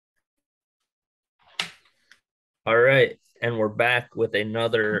All right, and we're back with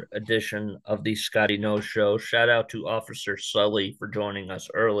another edition of the Scotty No Show. Shout out to Officer Sully for joining us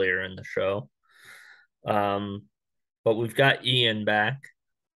earlier in the show. Um, but we've got Ian back.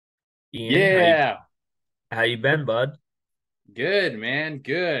 Ian, Yeah, how you been, bud? good man,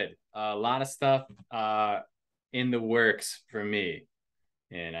 good. A lot of stuff in the works for me,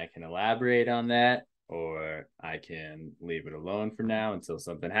 and I can elaborate on that, or I can leave it alone for now until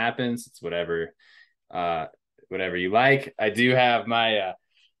something happens. It's uh, whatever you like. I do have my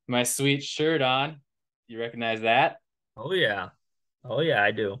sweet shirt on. You recognize that? Oh yeah. Oh yeah,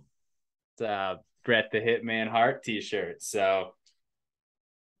 I do. It's Brett the Hitman Hart T-shirt. So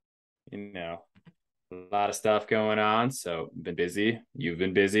you know, a lot of stuff going on. So been busy. You've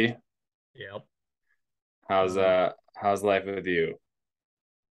been busy. Yep. How's Um, uh how's life with you?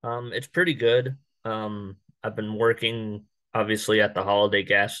 it's pretty good. I've been working obviously at the Holiday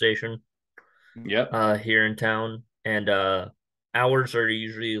gas station Yep. here in town, and hours are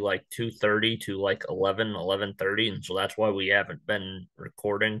usually like 2:30 to like 11:30, and so that's why we haven't been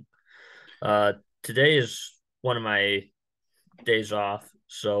recording. Uh, Today is one of my days off,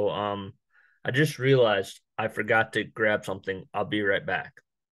 so I just realized I forgot to grab something. I'll be right back.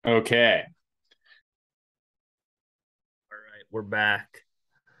 Okay. All right, we're back.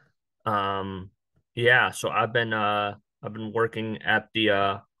 Um, yeah, so I've been working at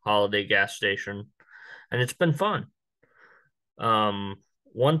the Holiday gas station, and it's been fun.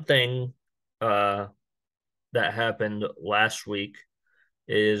 One thing uh that happened last week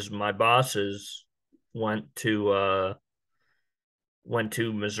is my bosses went to uh went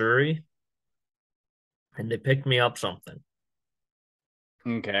to Missouri and they picked me up something.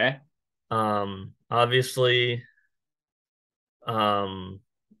 Okay. Obviously, um,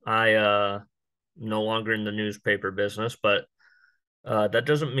 I no longer in the newspaper business, but that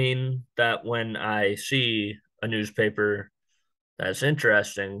doesn't mean that when I see a newspaper that's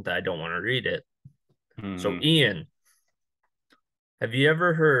interesting that I don't want to read it. So, Hmm. Ian, have you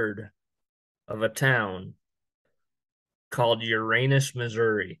ever heard of a town called Uranus,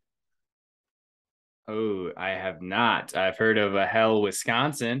 Missouri? Oh, I have not. I've heard of a Hell,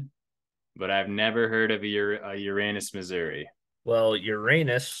 Wisconsin, but I've never heard of a Uranus, Missouri. Well,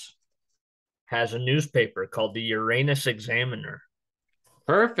 Uranus has a newspaper called the Uranus Examiner.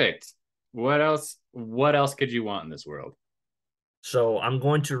 Perfect. What else could you want in this world? So I'm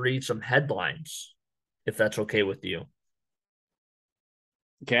going to read some headlines, if that's okay with you.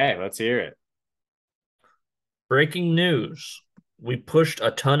 Okay, let's hear it. Breaking news. We pushed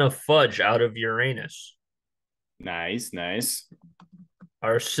a ton of fudge out of Uranus. Nice, nice.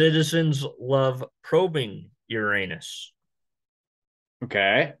 Our citizens love probing Uranus.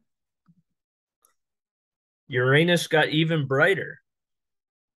 Okay. Uranus got even brighter.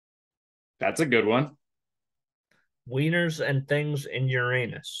 That's a good one. Wieners and things in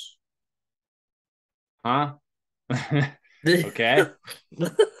Uranus. Huh? that Okay.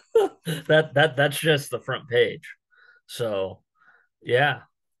 that's just the front page. So yeah,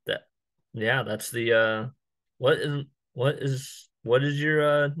 that that's the what is what is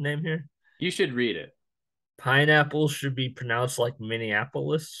your name here? You should read it. Pineapple should be pronounced like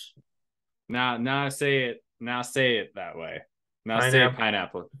Minneapolis. Now say it that way. Now say Pineapple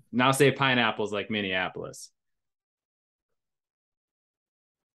pineapple. Now say pineapples like Minneapolis.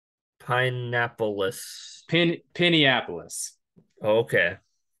 Pineappolis. Pinneapolis. Okay.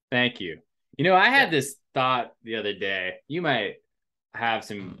 Thank you. I Yeah. had this thought the other day. You might have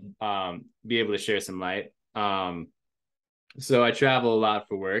some be able to share some light. So I travel a lot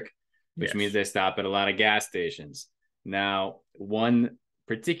for work, which means Yes. I stop at a lot of gas stations. Now, one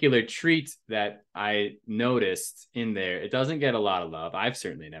particular treat that I noticed in there, it doesn't get a lot of love. I've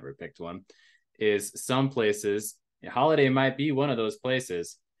certainly never picked one, is some places, Holiday might be one of those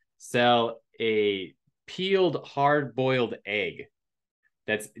places, sell a peeled hard boiled egg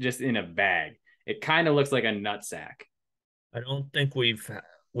that's just in a bag. It kind of looks like a nut sack. I don't think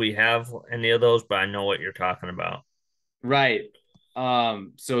we have any of those, but I know what you're talking about. Right.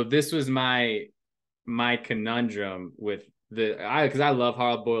 So this was my conundrum with the I because I love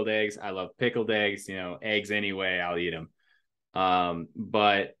hard boiled eggs. I love pickled eggs. Eggs anyway. I'll eat them.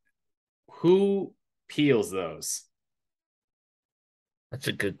 But who peels those? That's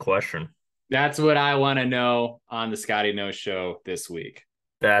a good question. That's what I want to know on the Scotty No Show this week.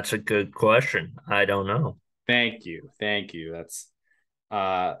 That's a good question. I don't know. Thank you.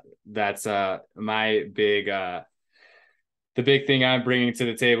 Uh that's my big the big thing I'm bringing to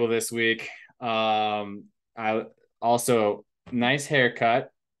the table this week. I also nice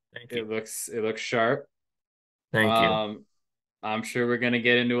haircut. Thank you. It looks sharp. Thank you. Um, I'm sure we're gonna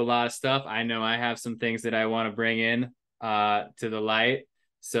get into a lot of stuff. I know I have some things that I want to bring in to the light.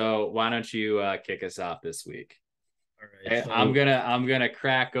 So why don't you kick us off this week? All right. I'm gonna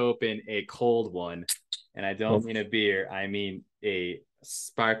crack open a cold one, and I don't Well, mean a beer. I mean a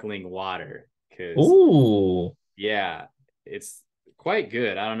sparkling water. Because ooh. yeah, it's quite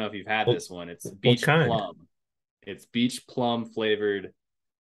good. I don't know if you've had What, this one. It's what beach kind? plum. It's beach plum flavored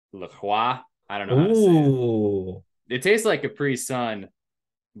La Croix. I don't know how to say it. Ooh. It tastes like Capri Sun,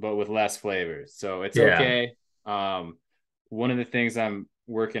 but with less flavors. So it's Yeah. okay. One of the things I'm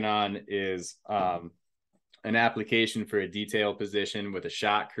working on is an application for a detail position with a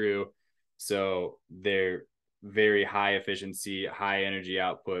shot crew. So they're very high efficiency, high energy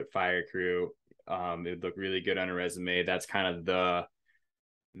output fire crew. It would look really good on a resume. That's the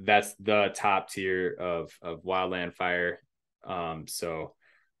top tier of wildland fire. So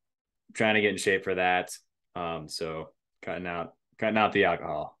trying to get in shape for that. So cutting out the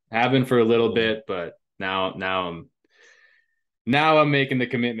alcohol. Have been for a little Ooh. bit, but now I'm making the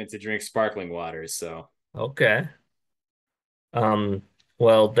commitment to drink sparkling waters. So Okay. Um,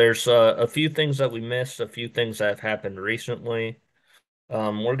 well, there's a few things that we missed, a few things that have happened recently.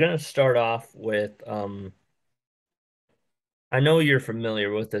 We're gonna start off with I know you're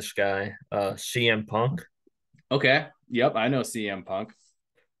familiar with this guy, CM Punk. okay, yep, I know CM Punk.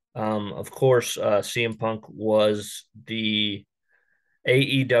 Of course, CM Punk was the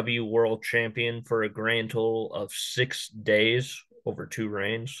AEW World Champion for a grand total of 6 days over two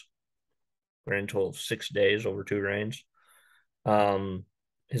reigns. Grand total of 6 days over two reigns. Um,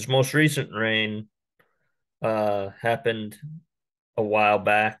 his most recent reign happened a while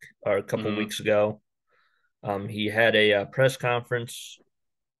back or a couple Mm-hmm. weeks ago. He had a press conference,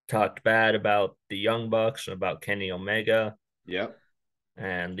 talked bad about the Young Bucks and about Kenny Omega, Yep.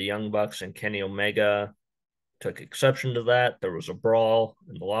 and the Young Bucks and Kenny Omega took exception to that. There was a brawl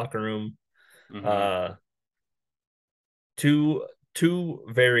in the locker room. Mm-hmm. Uh, two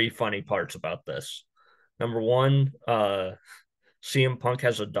very funny parts about this. Number one, CM Punk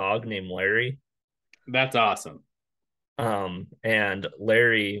has a dog named Larry. That's awesome. And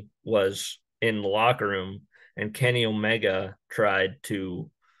Larry was in the locker room, and Kenny Omega tried to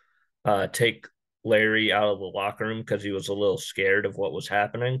take Larry out of the locker room because he was a little scared of what was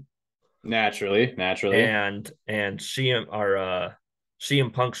happening. Naturally. And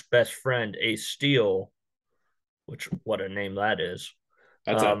CM Punk's best friend Ace Steel, which what a name that is.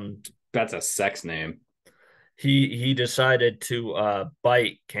 That's a Um, that's a sex name. he decided to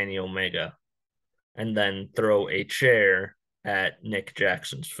bite Kenny Omega and then throw a chair at Nick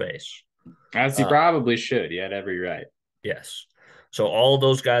Jackson's face. As he Uh, probably should. He had every right. yes. So all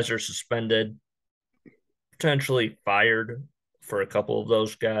those guys are suspended, potentially fired for a couple of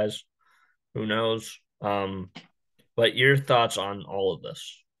those guys. Who knows? But your thoughts on all of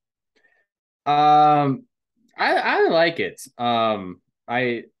this? Um, I like it.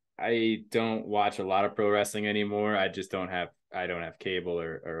 I don't watch a lot of pro wrestling anymore. I don't have cable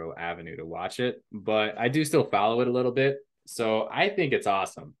or avenue to watch it, but I do still follow it a little bit. So I think it's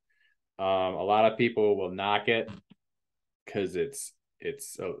awesome. A lot of people will knock it because it's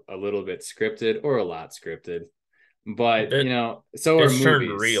a little bit scripted or a lot scripted. But That so are this turned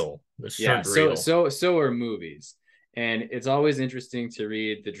movies. real. This Yeah, turned real. so are movies. And it's always interesting to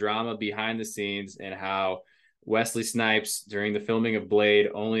read the drama behind the scenes and how Wesley Snipes during the filming of Blade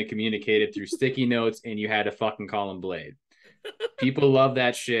only communicated through sticky notes and you had to fucking call him Blade. People love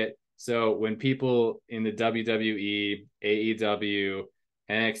that shit. So when people in the WWE, AEW,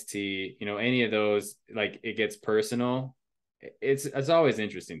 NXT, any of those, like it gets personal, it's always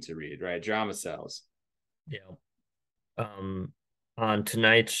interesting to read, right? Drama sells. Yeah. Um, on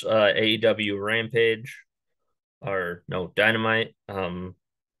tonight's AEW Rampage, or no, Dynamite,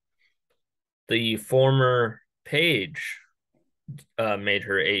 the former Paige made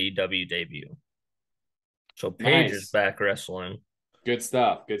her AEW debut. So Paige is Nice. back wrestling. Good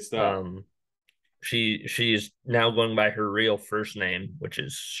stuff. Good stuff. Um, she's now going by her real first name, which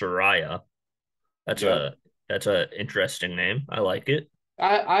is Saraya. That's Yep. a interesting name. I like it.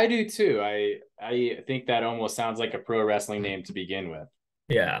 I do too. I think that almost sounds like a pro wrestling name to begin with.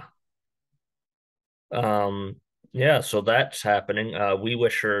 Yeah. Um, yeah, so that's happening. We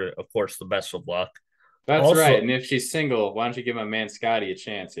wish her, of course, the best of luck. That's right. Also, And if she's single, why don't you give my man Scotty a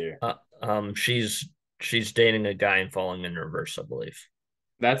chance here? uh, um, she's she's dating a guy and falling in reverse, I believe.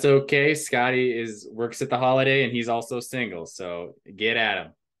 That's okay. Scotty is works at the holiday and he's also single, so get at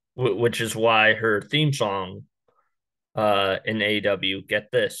him. Which is why her theme song in AEW,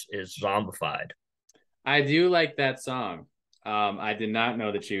 get this, is zombified. I do like that song. I did not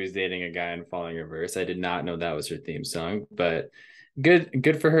know that she was dating a guy in Falling Reverse. I did not know that was her theme song, but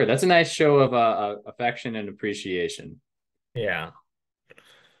good for her. That's a nice show of affection and appreciation. Yeah.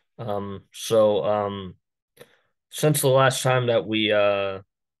 So since the last time that we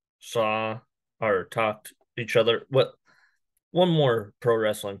saw or talked to each other, what one more pro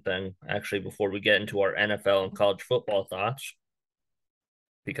wrestling thing actually before we get into our NFL and college football thoughts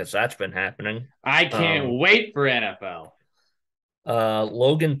because that's been happening. I can't Um wait for NFL.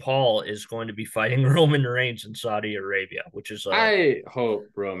 Logan Paul is going to be fighting Roman Reigns in Saudi Arabia, which is I hope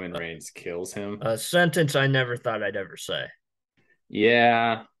Roman Reigns kills him. a sentence I never thought I'd ever say.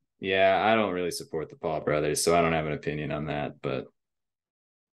 Yeah, yeah. I don't really support the Paul brothers, so I don't have an opinion on that. But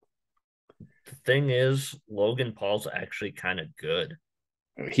The thing is, Logan Paul's actually kind of good.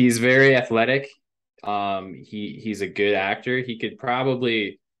 he's very athletic. He's a good actor. He could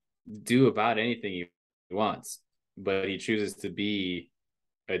probably do about anything he wants, but he chooses to be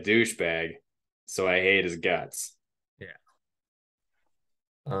a douchebag. So I hate his guts. Yeah.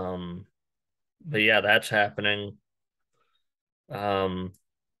 Um, but yeah, that's happening. Um,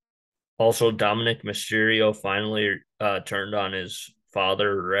 Also Dominic Mysterio finally turned on his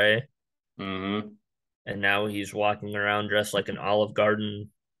father, Ray, Mm-hmm. and now he's walking around dressed like an Olive Garden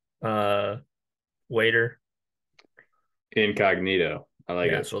uh waiter. Incognito. I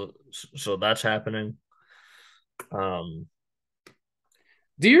like Yeah, it. so that's happening. Um,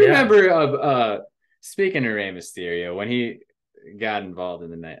 Do you yeah, remember of speaking of Rey Mysterio when he got involved in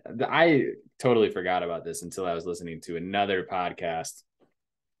the night? I totally forgot about this until I was listening to another podcast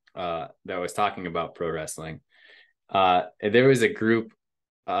that was talking about pro wrestling. There was a group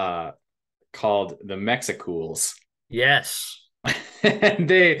called the Mexicools. yes, And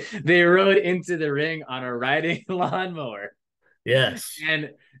they rode into the ring on a riding lawnmower. yes.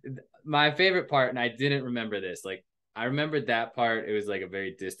 And my favorite part, and I didn't remember this, like I remembered that part. It was like a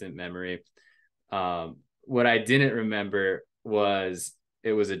very distant memory. What I didn't remember was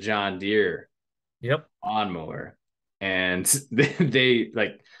it was a John Deere Yep. lawnmower, and they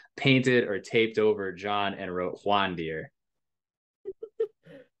like painted or taped over John and wrote Juan Deere.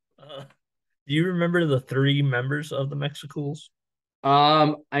 Do you remember the three members of the Mexicools?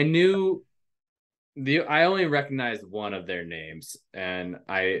 I knew I only recognized one of their names, and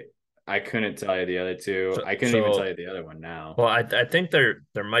I couldn't tell you the other two. So, I couldn't even tell so you the other one now. well, I think there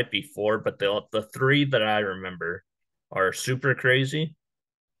might be four, but the three that I remember are Super Crazy,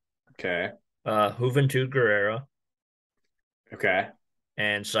 Okay. Juventud Guerrera, Okay.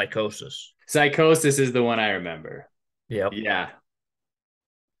 and Psychosis. Psychosis is the one I remember. Yep. Yeah.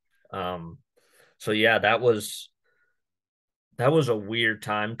 Um, so yeah, that was a weird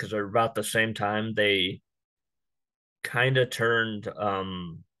time because about the same time they kind of turned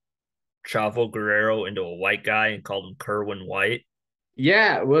Chavo Guerrero into a white guy and called him Kerwin White.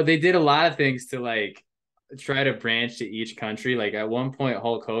 Yeah. Well, they did a lot of things to like try to branch to each country. Like at one point,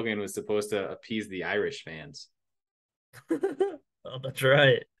 Hulk Hogan was supposed to appease the Irish fans. Oh, that's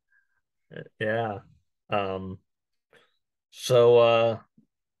right. Yeah. Um, so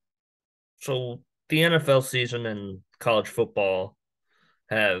so the NFL season and college football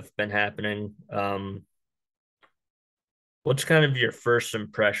have been happening. What's kind of your first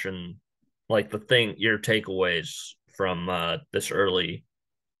impression, like your takeaways from this early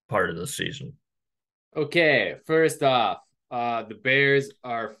part of the season? Okay. First off, the Bears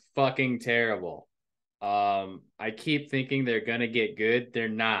are fucking terrible. I keep thinking they're gonna get good. They're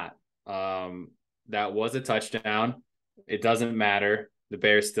not. That was a touchdown. It doesn't matter. The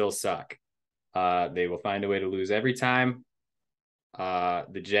Bears still suck. They will find a way to lose every time.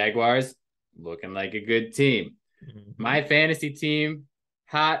 The Jaguars looking like a good team. Mhm. My fantasy team,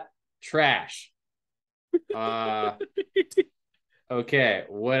 hot trash. Uh, okay,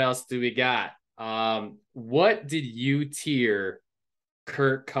 what else do we got? What did you tier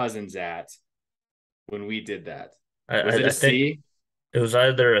Kirk Cousins at when we did that? I, Was it I a I think C? it was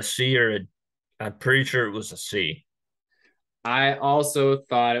either a C or a. I'm pretty sure it was a C. I also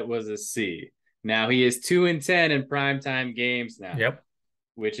thought it was a C. Now he is 2-10 in primetime games now, Yep.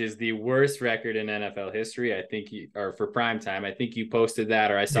 which is the worst record in NFL history. I think or for primetime. I think you posted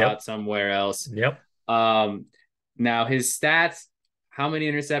that or I saw Yep. it somewhere else. Yep. Um, Now his stats, how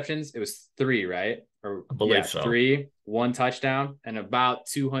many interceptions? It was three, right? Or I believe yeah, so. three, one touchdown, and about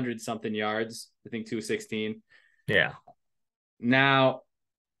 200 something yards. I think 216. Yeah. Now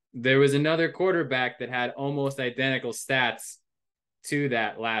there was another quarterback that had almost identical stats to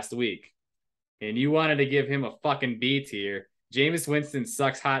that last week, and you wanted to give him a fucking B tier. Jameis Winston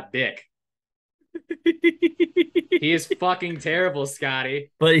sucks hot dick. He is fucking terrible,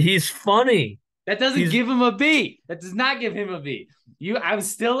 Scotty. But he's funny. That doesn't He's give him a B. That does not give him a B. I'm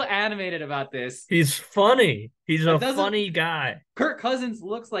still animated about this. he's funny. He's That a doesn't. funny guy. Kirk Cousins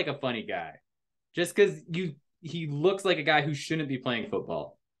looks like a funny guy, just because he looks like a guy who shouldn't be playing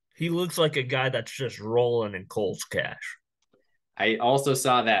football. He looks like a guy that's just rolling in Cole's cash. I also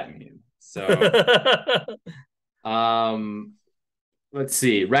saw that meme. So, um, let's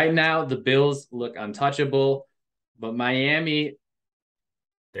see. Right now, the Bills look untouchable, but Miami,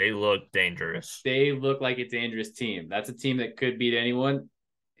 They look dangerous. they look like a dangerous team. That's a team that could beat anyone.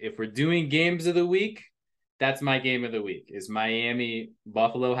 If we're doing games of the week, that's my game of the week. Is Miami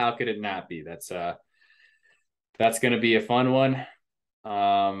Buffalo? How could it not be? That's going to be a fun one.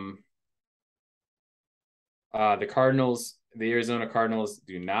 Um, the Cardinals, the Arizona Cardinals,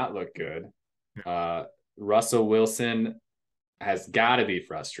 do not look good. Russell Wilson has got to be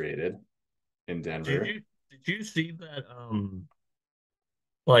frustrated in Denver. Did you see that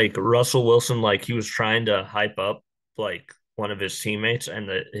like Russell Wilson, like he was trying to hype up like one of his teammates, and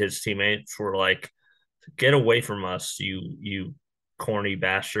his teammates were like, "Get away from us, you corny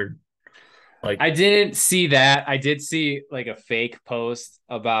bastard!" Like, I didn't see that. I did see like a fake post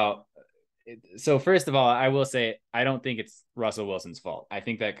about. So first of all, I will say I don't think it's Russell Wilson's fault. I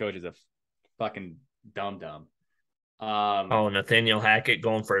think that coach is a fucking dumb dumb. oh, Nathaniel Hackett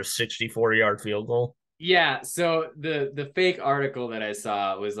going for a 64-yard field goal. Yeah, so the fake article that I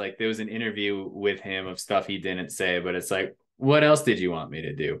saw was like there was an interview with him of stuff he didn't say, but it's like, what else did you want me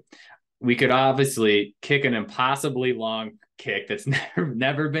to do? We could obviously kick an impossibly long kick that's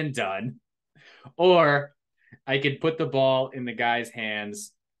never been done, or I could put the ball in the guy's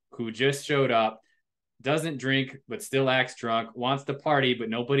hands who just showed up, doesn't drink but still acts drunk, wants to party but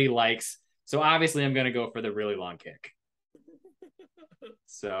nobody likes. So obviously I'm going to go for the really long kick.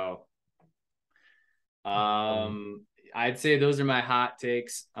 So I'd say those are my hot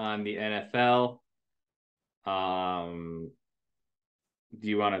takes on the NFL. Do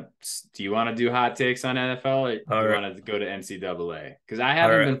you want to do hot takes on NFL, or do you All want to go to NCAA? Because I all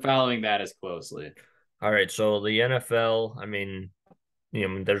haven't right, been following that as closely. all right. So the NFL, I mean,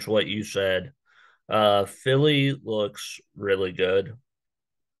 there's what you said. Philly looks really good,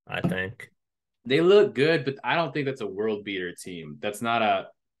 I think. They look good, but I don't think that's a world beater team. That's not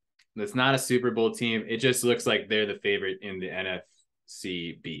a Super Bowl team. It just looks like they're the favorite in the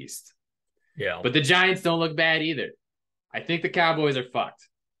NFC Beast. Yeah, But the Giants don't look bad either. I think the Cowboys are fucked.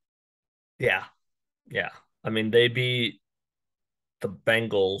 yeah, yeah. I mean, they beat the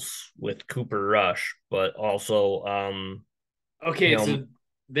Bengals with Cooper Rush, but also, you Okay, know, so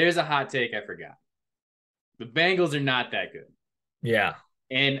there's a hot take I forgot. The Bengals are not that good. yeah,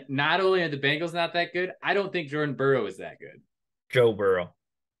 And not only are the Bengals not that good, I don't think Jordan Burrow is that good. Joe Burrow.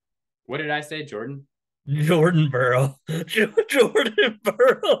 What did I say, Jordan? Jordan Burrow. Jordan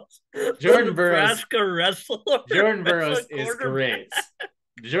Burrow. The Jordan Burrows. Nebraska wrestler Jordan as a Burrows is quarterback. great.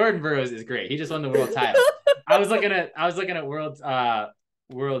 Jordan Burrows is great. He just won the world title. I was looking at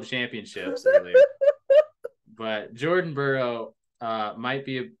world championships earlier. But Jordan Burrow might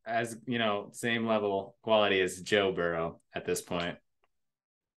be as same level quality as Joe Burrow at this point.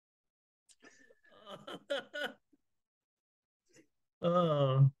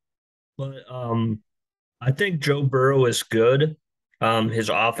 uh, but I think Joe Burrow is good. His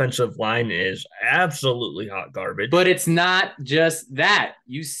offensive line is absolutely hot But garbage. it's not just that.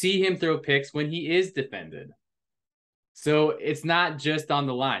 You see him throw picks when he is defended. So it's not just on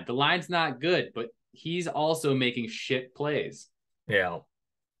the line. The line's not good, but he's also making shit plays. Yeah.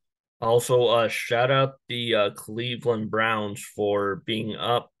 Also, shout out the Cleveland Browns for being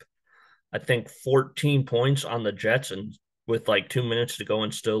up, I think, 14 points on the Jets and with like 2 minutes to go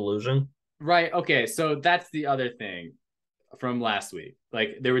and still losing. Right. Okay. So that's the other thing from last week.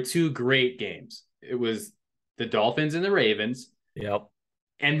 Like there were two great games. It was the Dolphins and the Ravens, Yep.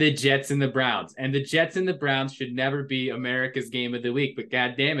 and the Jets and the Browns. And the Jets and the Browns should never be America's game of the week. But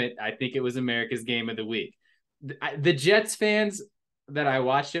God damn it, I think it was America's game of the week. The Jets fans that I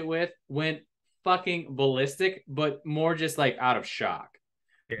watched it with went fucking ballistic, but more just like out of shock.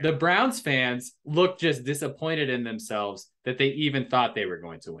 Yeah. The Browns fans looked just disappointed in themselves that they even thought they were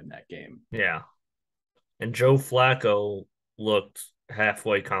going to win that game. Yeah. And Joe Flacco looked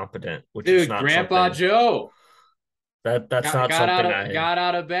halfway competent, which is Dude, not Grandpa something Joe that's got, not got out something of got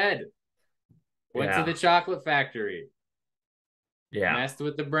out of bed, went to yeah. the chocolate factory, Yeah. messed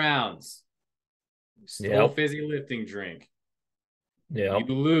with the Browns, stole Yep. fizzy lifting drink. You Yep.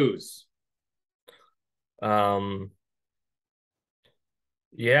 lose. Um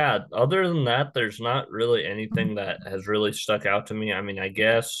yeah, other than that, there's not really anything that has really stuck out to me. I mean,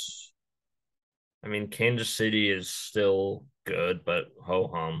 Kansas City is still good, but ho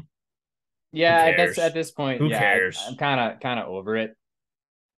hum. Who Yeah, that's at cares? this point. Who Yeah, I'm cares? kind of over it.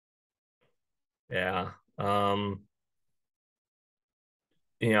 Yeah. I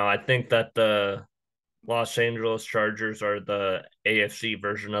think that the Los Angeles Chargers are the AFC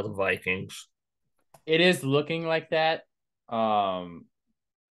version of the Vikings. It is looking like that.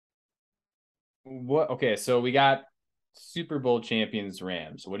 What? Okay, so we got Super Bowl champions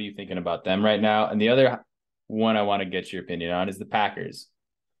Rams. What are you thinking about them right now? And the other one I want to get your opinion on is the Packers.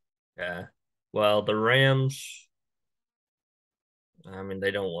 Yeah. Well, the Rams,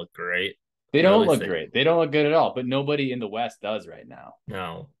 they don't look great, They or at don't least look they great. They don't look good at all. But nobody in the West does right now.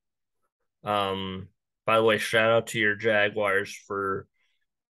 no. Um, by the way, shout out to your Jaguars for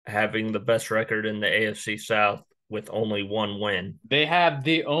having the best record in the AFC South with only one win. They have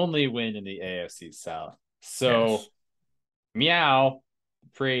the only win in the AFC South. So Yes. meow,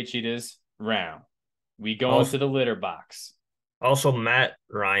 pray cheetahs round. We go into Also, the litter box. Matt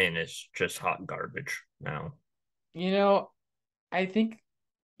Ryan is just hot garbage now. You know, I think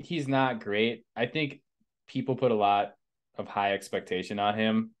he's not great. I think people put a lot of high expectation on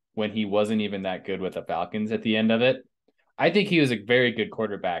him when he wasn't even that good with the Falcons at the end of it. I think he was a very good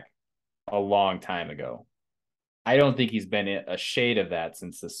quarterback a long time ago. I don't think he's been a shade of that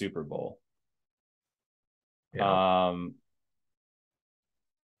since the Super Bowl. Yeah. Um,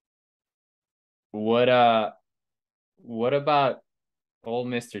 what about old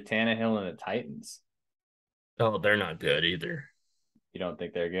Mr. Tannehill and the Titans? Oh, they're not good either. You don't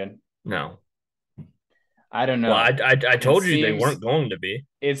think they're good? No. I don't Well, know. I It told you they seems weren't going to be.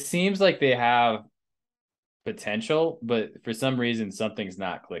 it seems like they have potential, but for some reason something's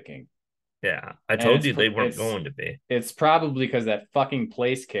not clicking. Yeah, I And told it's you they weren't it's going to be. it's probably because that fucking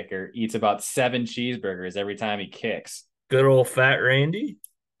place kicker eats about 7 cheeseburgers every time he kicks. Good old fat Randy.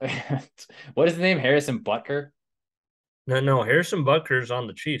 What is the name? Harrison Butker? No, no, Harrison Butker's on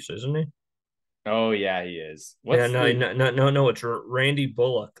the Chiefs, isn't he? Oh yeah, he is. Yeah, What's no, the no, no, no, no. It's Randy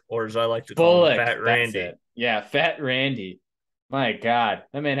Bullock, or as I like to call him, Bullock? Fat That's Randy. it. Yeah, Fat Randy. My God,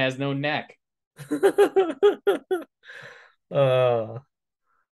 that man has no neck. uh,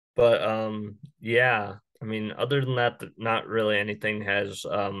 but yeah. Other than that, not really anything has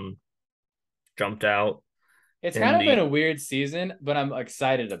jumped out It's in kind of been the a weird season, but I'm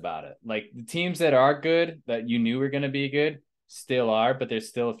excited about it. Like the teams that are good, that you knew were going to be good, still are, but there's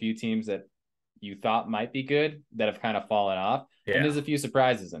still a few teams that you thought might be good that have kind of fallen off. And yeah. there's a few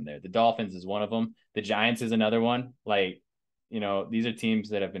surprises in there. The Dolphins is one of them. The Giants is another one. Like, these are teams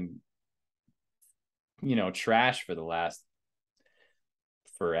that have been, trash for the last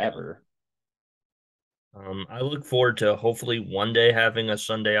Yeah. forever. I look forward to hopefully one day having a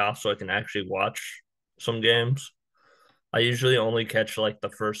Sunday off so I can actually watch some games. I usually only catch like the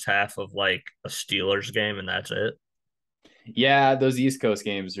first half of like a Steelers game and that's it. Yeah, those East Coast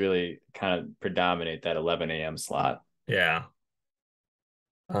games really kind of predominate that 11 a.m. slot. Yeah.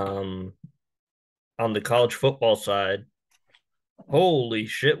 Um, on the college football side, holy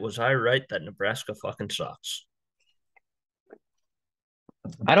shit, was I right that Nebraska fucking sucks?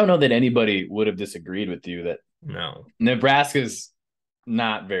 I don't know that anybody would have disagreed with you that No. Nebraska's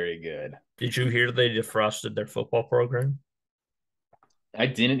not very good. Did you hear they defrosted their football program? I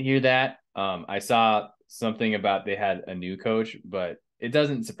didn't hear that. I saw something about they had a new coach, but it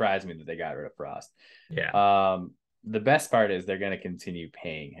doesn't surprise me that they got rid of Frost. Yeah. The best part is they're going to continue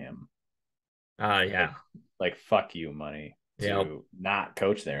paying him like Yeah. like fuck you money Yeah. to not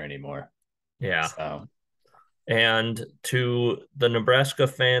coach there anymore. Yeah. So And to the Nebraska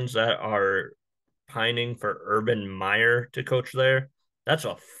fans that are pining for Urban Meyer to coach there, that's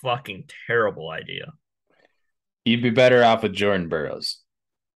a fucking terrible idea. you'd be better off with Jordan Burroughs.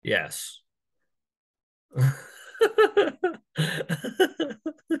 Yes.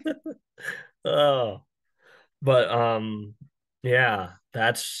 Oh, but yeah,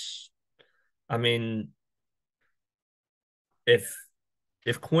 that's I mean, if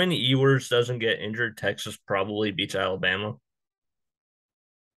Quinn Ewers doesn't get injured, Texas probably beats Alabama.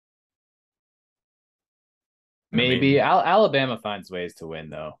 I Maybe mean, Alabama finds ways to win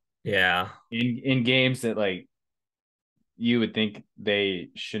though. yeah, In games that like you would think they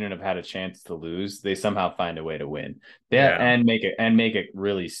shouldn't have had a chance to lose, they somehow find a way to win. That yeah. and make it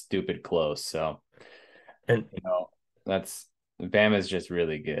really stupid close. So, And that's Bama's just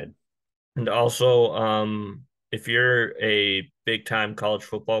really good. also if you're a big time college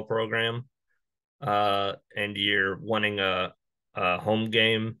football program and you're wanting a home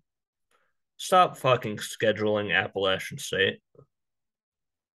game, stop fucking scheduling Appalachian State.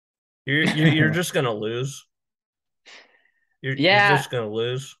 You're just gonna lose. You're Yeah, just gonna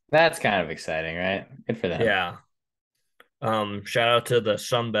lose. that's kind of exciting, right? Good for them. Yeah. Shout out to the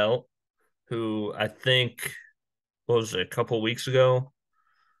Sun Belt who I think what was it, a couple weeks ago.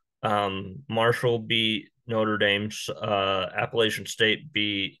 Marshall beat Notre Dame's Appalachian State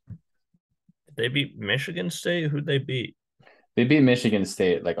beat they beat Michigan State? Who'd they beat? They beat Michigan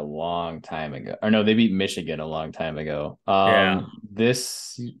State like a long time ago. Or no, they beat Michigan a long time ago. Yeah.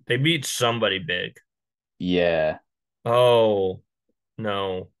 This They beat somebody big. yeah. Oh,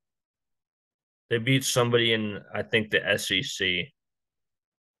 no. They beat somebody in I think the SEC.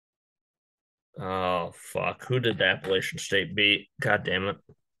 Oh fuck. Who did the Appalachian State beat? God damn it.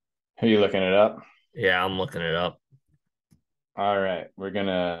 Are you looking it up? Yeah, I'm looking it up. All right,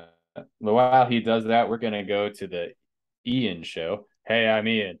 while he does that, we're gonna go to the Ian show. Hey, I'm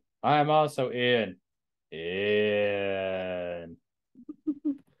Ian. I'm also Ian. Ian.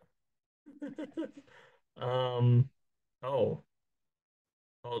 um oh.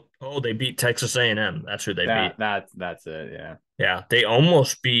 Oh, they beat Texas A&M. That's who they beat. That's it. Yeah. Yeah, they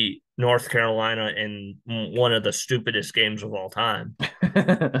almost beat North Carolina in one of the stupidest games of all time.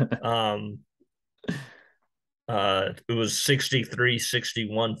 Um, it was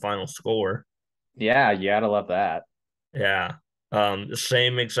 63-61 final score. Yeah, you gotta love that. Yeah. The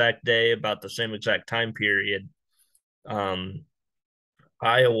same exact day, about the same exact time period. Um,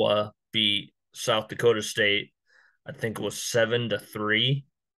 Iowa beat South Dakota State. I think it was 7-3.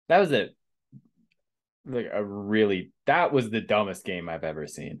 That was it. Like a really that was the dumbest game I've ever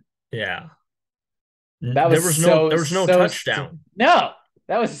seen. Yeah. That There was was no so there was no touchdown. no,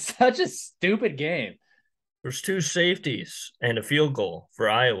 that was such a stupid game. There's two safeties and a field goal for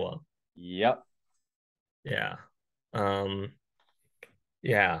Iowa. Yep. Yeah. Um,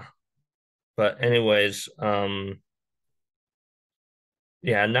 yeah. But anyways,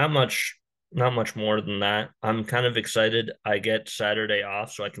 yeah, not much more than that. I'm kind of excited. I get Saturday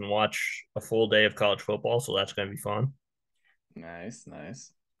off so I can watch a full day of college football, so that's gonna be fun. Nice,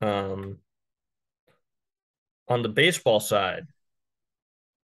 nice. Um, on the baseball side,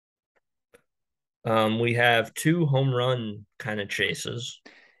 we have two home run kind of chases.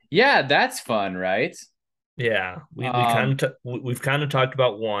 Yeah, that's fun, right? Yeah, Um, we've kind of talked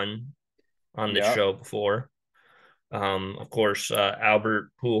about one on this yep. show before. Of course,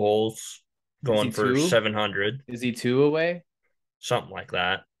 Albert Pujols Is he going for two? 700, Is he two away? something like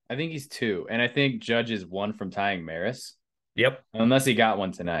that. I think he's two. And I think Judge is one from tying Maris. Yep. Unless he got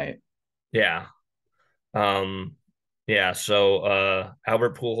one tonight. Yeah. Um, yeah. So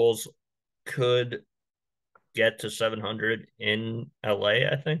Albert Pujols could get to 700 in LA,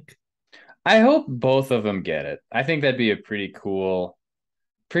 I think. I hope both of them get it. I think that'd be a pretty cool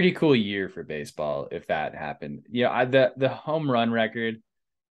year for baseball if that happened. Yeah, the home run record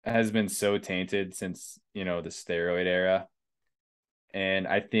has been so tainted since, the steroid era. And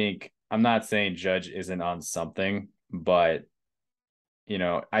I think I'm not saying Judge isn't on something, but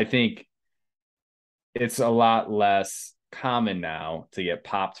I think it's a lot less common now to get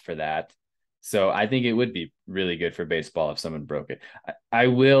popped for that. So I think it would be really good for baseball if someone broke it. I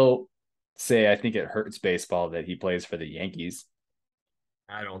will say I think it hurts baseball that he plays for the Yankees.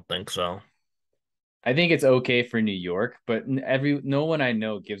 I don't think so. I think it's okay for New York, but no one I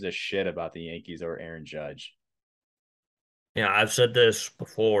know gives a shit about the Yankees or Aaron Judge. Yeah, I've said this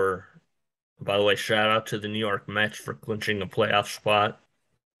before. By the way, shout out to the New York Mets for clinching a playoff spot.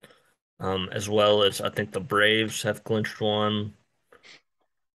 As well as I think the Braves have clinched one.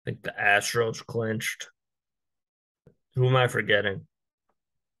 I think the Astros clinched. Who am I forgetting?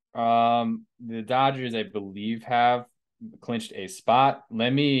 The Dodgers, I believe, have clinched a spot.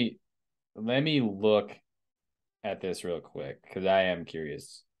 Let me look at this real quick because I am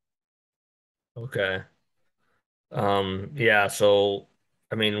curious. Okay. Yeah, so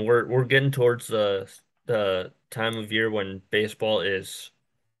I mean we're getting towards the time of year when baseball is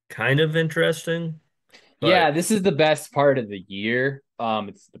kind of interesting, Yeah, but this is the best part of the year.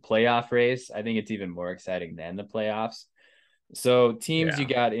 It's the playoff race. I think it's even more exciting than the playoffs. So teams you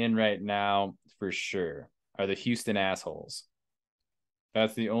yeah. got in right now for sure are the Houston assholes.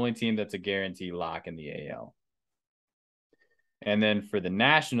 That's the only team that's a guarantee lock in the AL. And then for the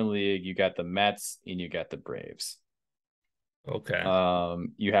National League, you got the Mets and you got the Braves. Okay.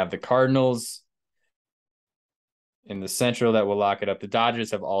 You have the Cardinals in the Central that will lock it up. The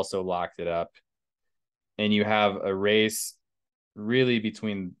Dodgers have also locked it up. And you have a race really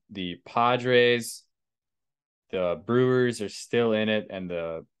between the Padres, the Brewers are still in it, and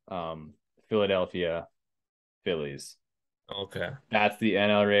the Philadelphia Phillies. Okay. That's the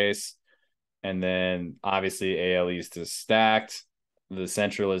NL race. And then obviously AL East is stacked. The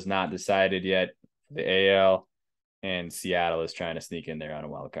Central is not decided yet. The AL and Seattle is trying to sneak in there on a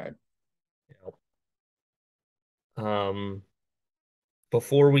wild card. Yep. Um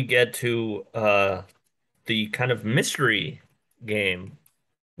before we get to the kind of mystery game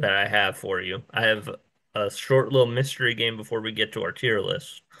that I have for you, I have a short little mystery game before we get to our tier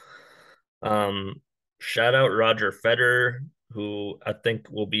list. Um, Shout out Roger Federer, who I think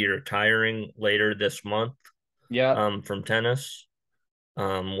will be retiring later this month Yep. from tennis.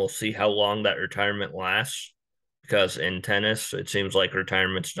 We'll see how long that retirement lasts because in tennis, it seems like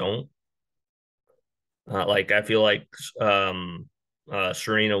retirements don't. Like I feel like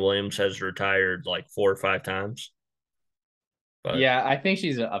Serena Williams has retired like 4 or 5 times. But Yeah, I think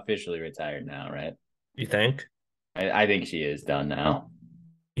she's officially retired now, right? you think? I think she is done now.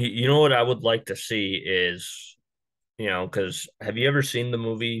 You know what I would like to see is, because have you ever seen the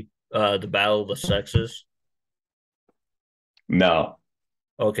movie The Battle of the Sexes? No,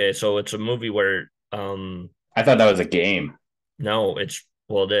 Okay, so it's a movie where I thought that was a game. no, it's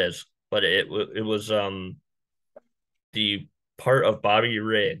well it is, but it was the part of Bobby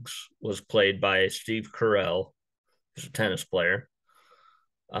Riggs was played by Steve Carell, who's a tennis player.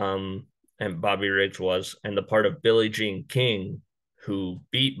 Um and Bobby Riggs was, and the part of Billie Jean King, who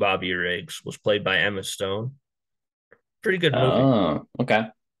beat Bobby Riggs, was played by Emma Stone. Pretty good movie. Oh, okay.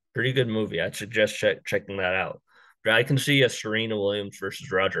 Pretty good movie. I'd suggest checking that out. But I can see a Serena Williams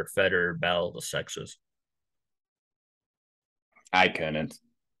versus Roger Federer battle of the sexes. I couldn't.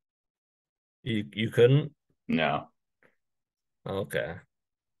 You couldn't? No. Okay.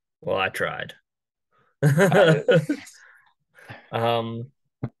 Well, I tried. I, um,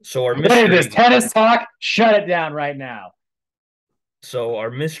 so our what is this mystery tennis talk? Shut it down right now. so our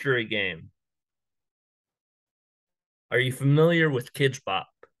mystery game. Are you familiar with Kidz Bop?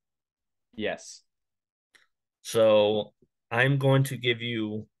 Yes. So I'm going to give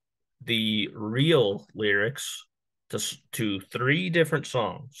you the real lyrics to three different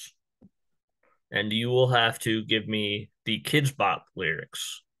songs, and you will have to give me the Kidz Bop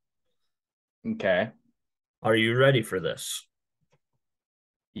lyrics. Okay. Are you ready for this?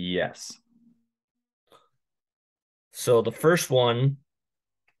 Yes. So the first one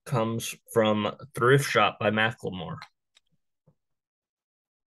comes from Thrift Shop by Macklemore.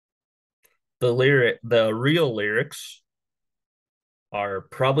 The real lyrics are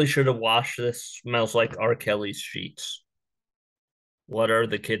probably should have washed this, smells like R. Kelly's sheets. What are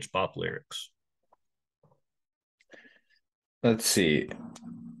the Kidz Bop lyrics? Let's see.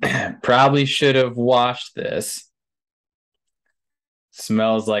 Probably should have washed this.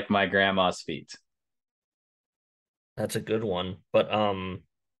 Smells like my grandma's feet. That's a good one. But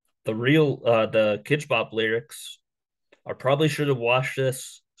the Kidz Bop lyrics are probably should have washed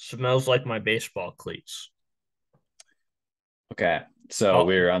this, smells like my baseball cleats. Okay. So Oh,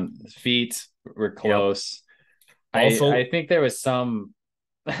 we're on feet. We're yep. close. I Also, think there was some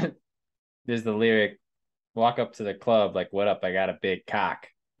there's the lyric walk up to the club like what up I got a big cock.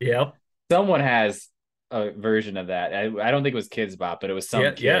 yep. Someone has a version of that. I don't think it was Kidz Bop, but it was some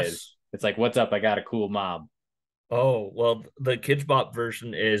Yeah, kid. yes. It's like what's up I got a cool mom. Oh, well, the Kidz Bop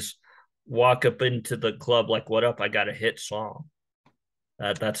version is walk up into the club like what up, I got a hit song.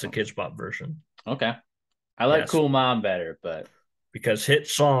 That's the Kidz Bop version. Okay. I like Yes, cool mom better, but because hit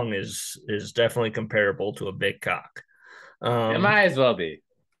song is definitely comparable to a big cock. it Um, might as well be.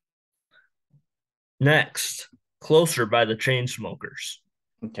 Next, Closer by the Chainsmokers.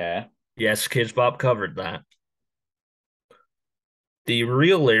 Okay. Yes, Kidz Bop covered that. The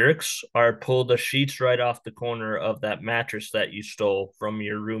real lyrics are pull the sheets right off the corner of that mattress that you stole from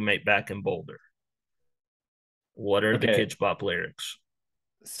your roommate back in Boulder. What are the Okay. Kidz Bop lyrics?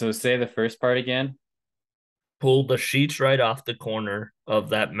 So say the first part again. Pull the sheets right off the corner of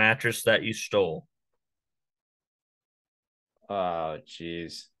that mattress that you stole. Oh,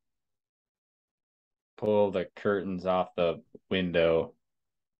 jeez. Pull the curtains off the window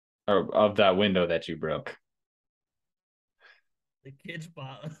or of that window that you broke. The Kidz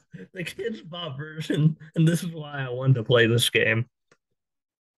Bop, the Kidz Bop version, and this is why I wanted to play this game.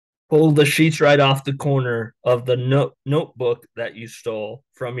 Pull the sheets right off the corner of the notebook that you stole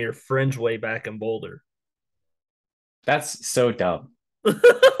from your friends way back in Boulder. That's so dumb. I'm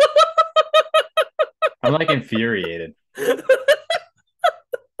like infuriated.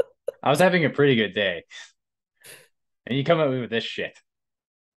 I was having a pretty good day, and you come at me with this shit.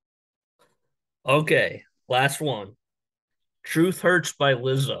 Okay, last one. Truth Hurts by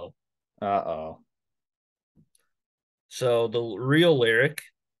Lizzo. Uh-oh. So the real lyric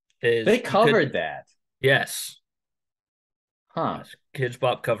They is you could, covered that. yes, Huh. yes, Kidz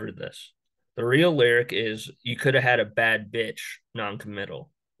Bop covered this. The real lyric is you could have had a bad bitch, non-committal.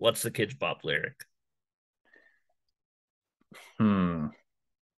 What's the Kidz Bop lyric? Hmm.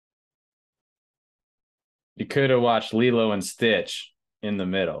 You could have watched Lilo and Stitch. in the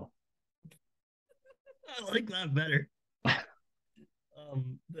middle. I like that better.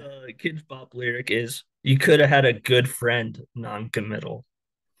 The Kidz Bop lyric is "You could have had a good friend, non-committal."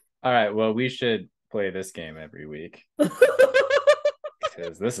 All right, well, we should play this game every week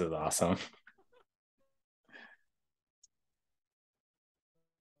because this is awesome.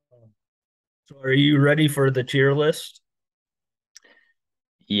 So, are you ready for the tier list?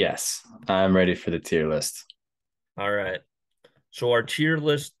 Yes, I'm ready for the tier list. All right. So, our tier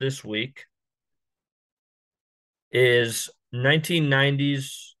list this week is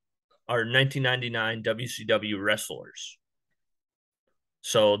 1990s or 1999 WCW wrestlers.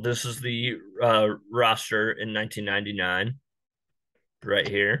 So, this is the roster in 1999 right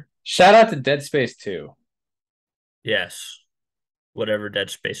here. Shout out to Dead Space 2. Yes, whatever Dead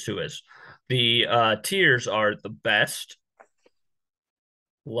Space 2 is. The tiers are the best,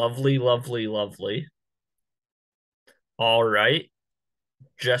 lovely, lovely, lovely, all right,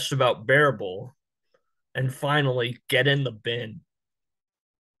 just about bearable, and finally get in the bin.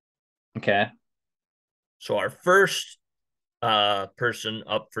 Okay. So our first person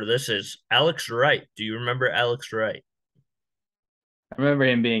up for this is Alex Wright. Do you remember Alex Wright? I remember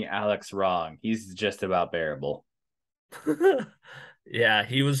him being Alex Wrong. He's just about bearable. Yeah,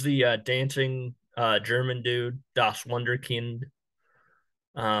 he was the dancing German dude, Das Wunderkind.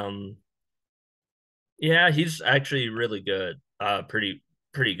 Um, yeah, he's actually really good.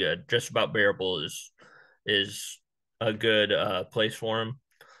 Pretty good. Just about bearable is a good place for him.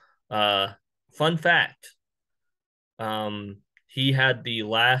 Uh, Fun fact: he had the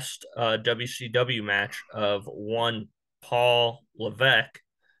last WCW match of one Paul Levesque.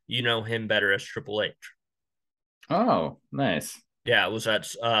 You know him better as Triple H. Oh, nice. Yeah, it was at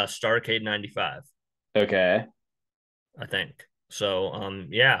Starrcade '95, Okay. I think. So,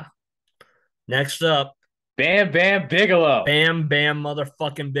 yeah. Next up, Bam Bam Bigelow. Bam Bam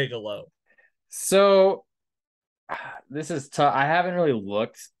motherfucking Bigelow. So this is tough. I haven't really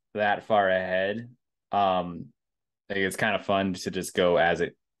looked that far ahead. I think it's kind of fun to just go as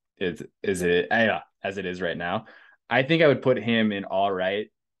it is right now. I think I would put him in all right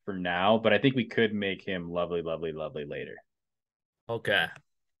for now, but I think we could make him lovely, lovely, lovely later. Okay.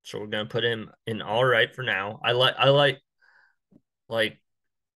 So we're gonna put him in all right for now. I like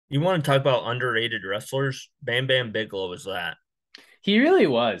you want to talk about underrated wrestlers? Bam Bam Bigelow is that. He really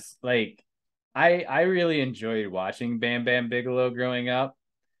was. Like I really enjoyed watching Bam Bam Bigelow growing up.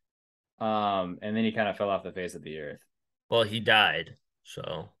 And then he kind of fell off the face of the earth. Well, he died.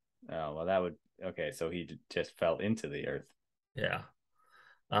 So Oh, well, that would okay. So he just fell into the earth. yeah.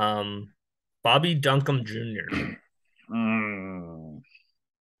 Um Bobby Duncombe Jr. Mm,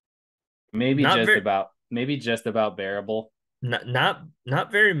 Not very maybe just about bearable.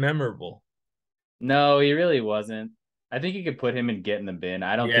 not very memorable. No, he really wasn't. I think you could put him and get in the bin.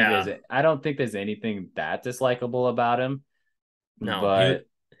 Yeah. I don't think there's anything that dislikable about him, No, but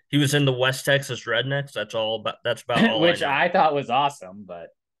he was in the West Texas Rednecks. That's about all I which know. I thought was awesome, but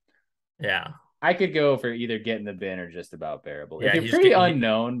Yeah. I could go for either get in the bin or just about bearable. If Yeah, you're he's pretty he,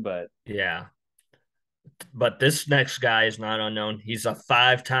 unknown, but yeah. But this next guy is not unknown. He's a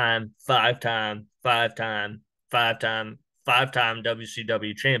five-time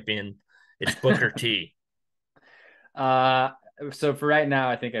WCW champion. It's Booker T. uh so for right now,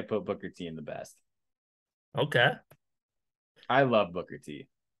 I think I put Booker T in the best. Okay. I love Booker T.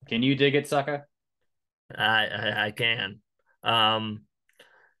 Can you dig it, sucker? I can. Um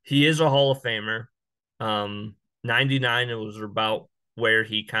he is a Hall of Famer. 99 it was about where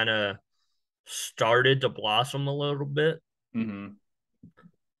he kind of started to blossom a little bit.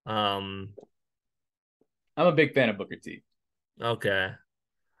 Mm-hmm. Um I'm a big fan of Booker T. okay.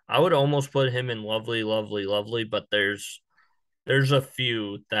 I would almost put him in lovely, lovely, lovely, but there's a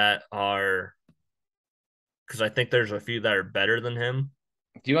few that are because I think there's a few that are better than him.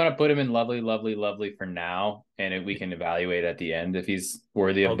 Do you want to put him in lovely, lovely, lovely for now, and we can evaluate at the end if he's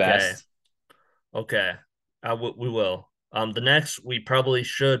worthy of Okay, best? okay, we will. The next we probably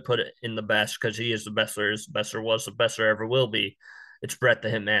should put it in the best because he is the best there is, the best there was, the best there ever will be. It's Bret the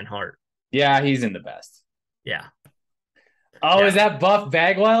Hitman Hart. Yeah, he's in the best. Yeah, Oh, is yeah. that Buff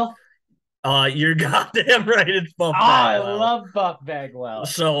Bagwell? You're goddamn right. It's Oh, Buff I Bagwell. love Buff Bagwell.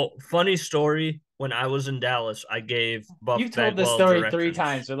 So funny story. When I was in Dallas, I gave Buff You've told this Bagwell story three times,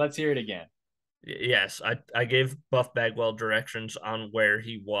 directions. so let's hear it again. Yes, I gave Buff Bagwell directions on where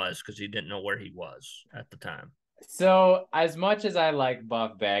he was because he didn't know where he was at the time. So, as much as I like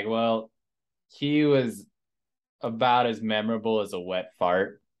Buff Bagwell, he was about as memorable as a wet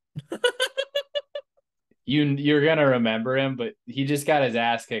fart. You're gonna remember him, but he just got his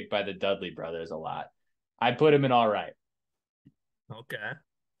ass kicked by the Dudley brothers a lot. I put him in all right. Okay.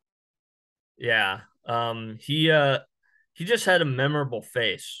 Yeah. He just had a memorable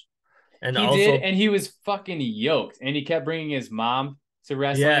face. And He did, also, and he was fucking yoked, and he kept bringing his mom to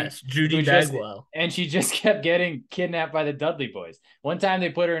wrestling, yes, Judy who just Bagwell. and she just kept getting kidnapped by the Dudley boys. One time they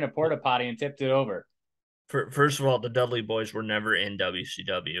put her in a porta potty and tipped it over. First of all, the Dudley Boys were never in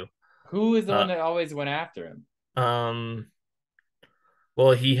WCW. Who is the one Uh, that always went after him? um,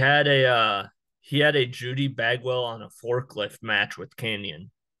 well, he had a Judy Bagwell on a forklift match with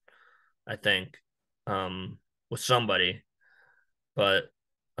Canyon, I think, with somebody. But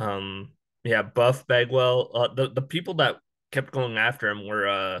yeah, Buff Bagwell. The people that kept going after him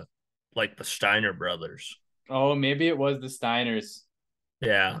were like the Steiner brothers. Oh, maybe it was the Steiners.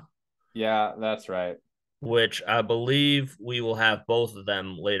 Yeah, Yeah, that's right. which I believe we will have both of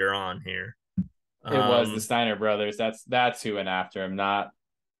them later on here. It was the Um, Steiner brothers. That's who went after him, not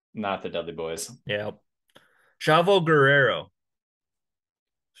the Dudley boys. yeah, Chavo Guerrero.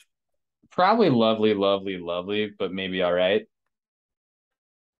 Probably lovely, lovely, lovely, but maybe all right.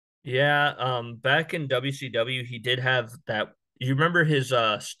 Yeah, back in WCW, he did have that. You remember his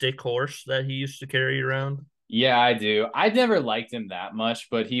stick horse that he used to carry around? Yeah, I do. I never liked him that much,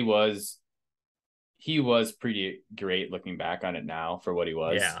 but he was pretty great looking back on it now for what he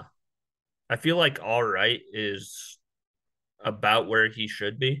was. Yeah, I feel like all right is about where he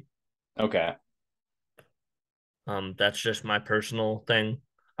should be. Okay. That's just my personal thing.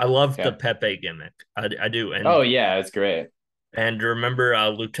 I love the Okay. Pepe gimmick. I do, Oh yeah, it's great. and remember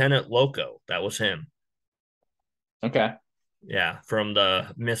Lieutenant Loco. That was him. Okay. Yeah, from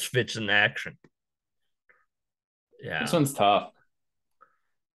the Misfits in Action. This Yeah. one's tough.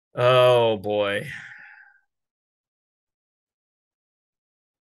 Oh boy,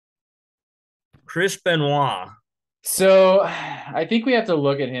 Chris Benoit. So I think we have to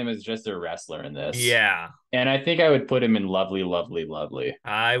look at him as just a wrestler in this. Yeah, And I think I would put him in lovely, lovely, lovely.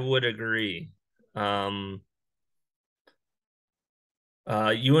 I would agree. Um,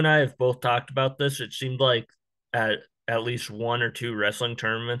 you and I have both talked about this. It seemed like at at least one or two wrestling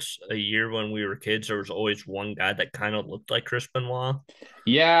tournaments a year when we were kids, there was always one guy that kind of looked like Chris Benoit.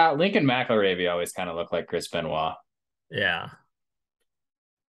 Yeah, Lincoln McIlravy always kind of looked like Chris Benoit. Yeah.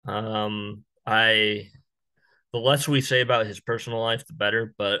 I the less we say about his personal life, the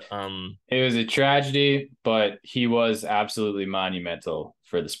better. But It was a tragedy, but he was absolutely monumental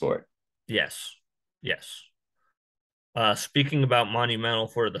for the sport. yes, yes. Speaking about monumental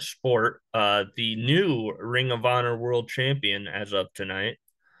for the sport, the new Ring of Honor World Champion as of tonight,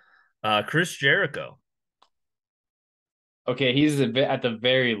 Chris Jericho. Okay, he's at the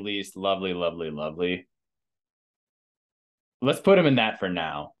very least lovely, lovely, lovely. Let's put him in that for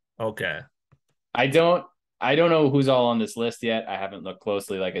now. Okay. I don't I don't know who's all on this list yet. I haven't looked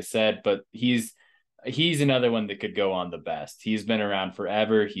closely, like I said, but he's another one that could go on the best. He's been around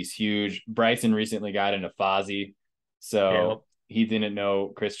forever. He's huge. Bryson recently got into Fozzy, Yep. so he didn't know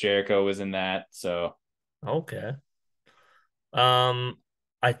Chris Jericho was in that. So Okay. Um,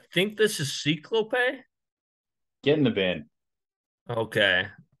 I think this is Cyclope. get in the bin. Okay.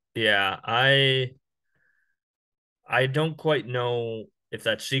 Yeah, I don't quite know if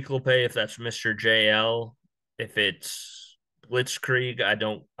that's Cyclope, if that's Mr. JL, if it's Blitzkrieg. I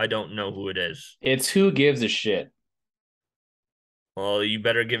don't know who it is. It's who gives a shit. Well, you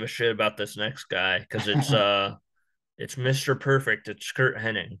better give a shit about this next guy because it's Mr. Perfect. It's Kurt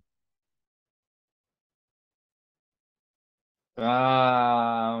Hennig.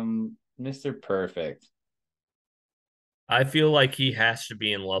 Mr. Perfect. I feel like he has to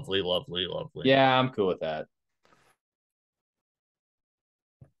be in Lovely, Lovely, Lovely. Yeah, I'm cool with that.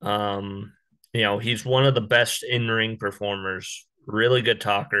 Um, he's one of the best in-ring performers, really good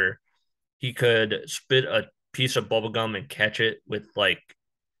talker. He could spit a piece of bubble gum and catch it with like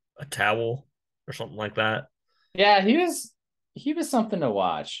a towel or something like that. Yeah, he was something to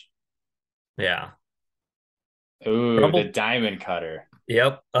watch. Yeah. Ooh, the Trouble. diamond cutter.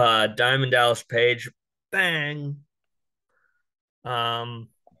 Yep. Diamond Dallas Page. Bang. Um,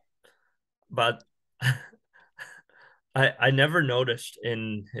 but I never noticed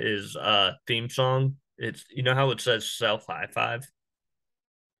in his theme song. It's how it says self high five.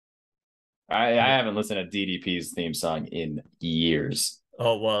 I haven't listened to DDP's theme song in years.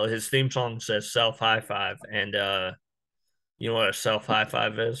 Oh well, his theme song says self high five, and you know what a self high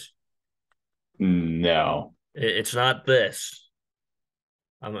five is? No. It's not this.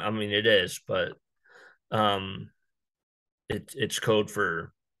 I mean, it is, but um, it's code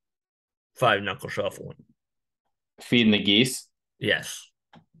for five knuckle shuffling. Feeding the geese, Yes,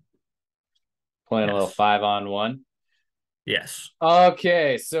 playing a little yes, 5-on-1. Yes.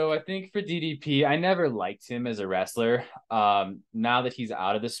 Okay, so I think for DDP, I never liked him as a wrestler. Now that he's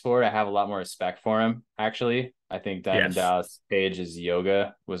out of the sport, I have a lot more respect for him, actually. I think Diamond Yes. Dallas Page's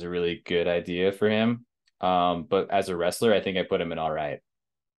yoga was a really good idea for him. But as a wrestler, I think I put him in all right.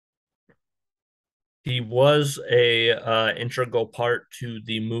 He was a integral part to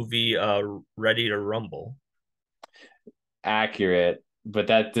the movie Ready to Rumble. Accurate, but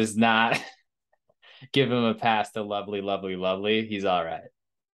that does not give him a pass to lovely, lovely, lovely. He's all right.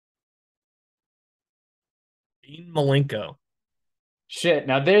 Dean Malenko. Shit.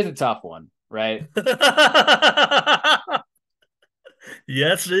 Now there's a tough one, right?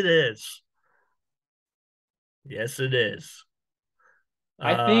 Yes, it is. Yes, it is.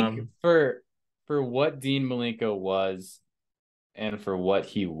 I think Um, for what Dean Malenko was and for what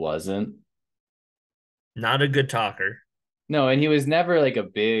he wasn't. Not a good talker. No, and he was never like a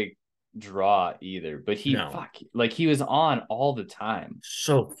big draw either, but he No. fuck like he was on all the time.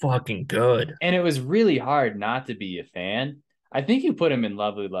 So fucking good. And it was really hard not to be a fan. I think you put him in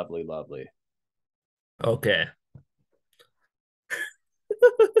lovely, lovely, lovely. Okay.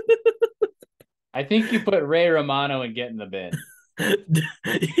 I think you put Ray Romano and Get in the Bin.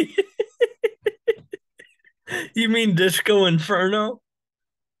 You mean Disco Inferno?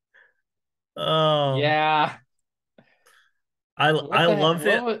 Oh, Yeah. I What the heck? love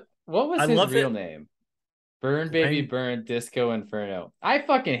it. What was I his love real it. name? Burn Baby Glenn Burn Disco Inferno. I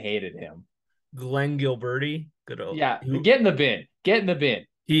fucking hated him. Glenn Gilberti. Good old Yeah, who get in the bin. Get in the bin.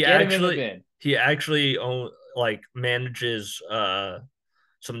 he Get him in the actually bin. he actually like manages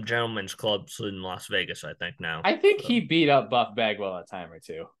some gentlemen's clubs in Las Vegas, I think now. I think So he beat up Buff Bagwell a time or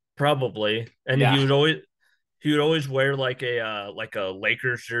two. probably. And Yeah. he would always wear like a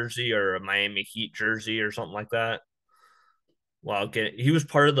Lakers jersey or a Miami Heat jersey or something like that. Wow, he was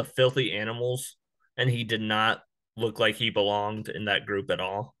part of the filthy animals and he did not look like he belonged in that group at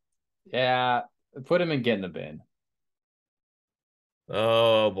all. Yeah. Put him in Get in the Bin.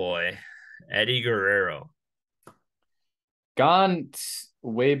 Oh boy. Eddie Guerrero. Gone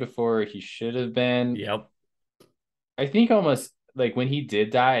way before he should have been. Yep. I think almost like when he did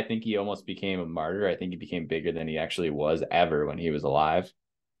die, I think he almost became a martyr. I think he became bigger than he actually was ever when he was alive.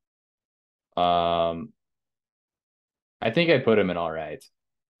 Um, I think I put him in all right.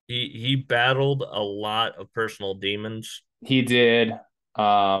 He battled a lot of personal demons. He did.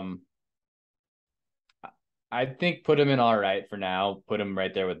 Um, I think put him in all right for now. Put him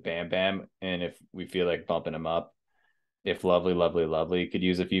right there with Bam Bam. And if we feel like bumping him up, if Lovely, Lovely, Lovely could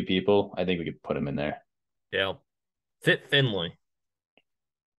use a few people, I think we could put him in there. Yeah. Fit Finley.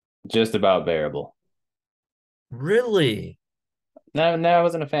 Just about bearable. Really? No, no, I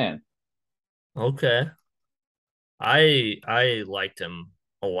wasn't a fan. Okay. I liked him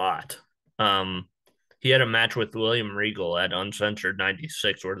a lot. Um he had a match with William Regal at Uncensored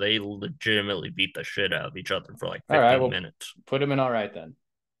 96 where they legitimately beat the shit out of each other for like All right, 15 well, minutes. put him in all right then.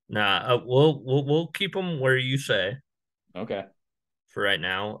 Nah, we'll keep him where you say Okay. for right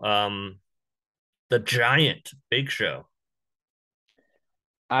now. The Giant, Big Show.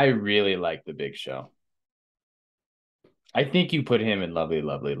 I really like the Big Show. I think you put him in Lovely,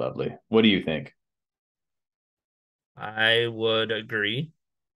 Lovely, Lovely. What do you think? I would agree.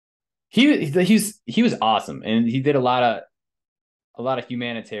 He was awesome, and he did a lot of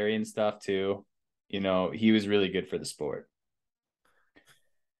humanitarian stuff too. You know, he was really good for the sport.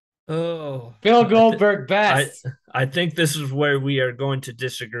 Oh, Bill I th- Goldberg, I best, I think this is where we are going to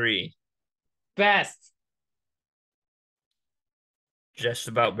disagree. best. Just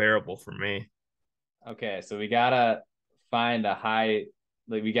about bearable for me. Okay, so we gotta find a high,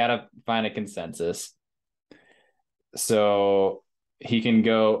 like we gotta find a consensus. So he can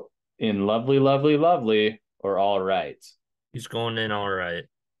go in lovely, lovely, lovely, or all right. He's going in all right.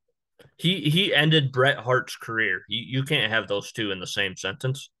 He ended Bret Hart's career. You can't have those two in the same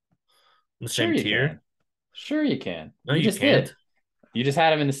sentence, in the Sure same you tier. can. Sure you can. No, You you just did. can't. You just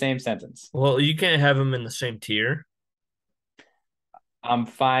had him in the same sentence. Well, you can't have him in the same tier. I'm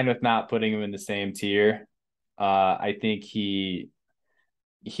fine with not putting him in the same tier. I think he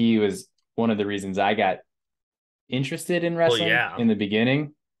was one of the reasons I got interested in Well, wrestling yeah. in the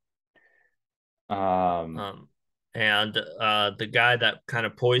beginning. Um, Um, and the guy that kind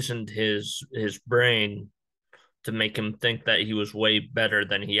of poisoned his brain to make him think that he was way better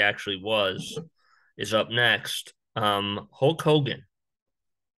than he actually was is up next. Hulk Hogan.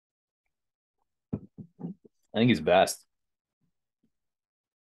 I think he's best.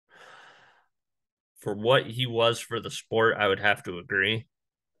 For what he was for the sport, I would have to agree.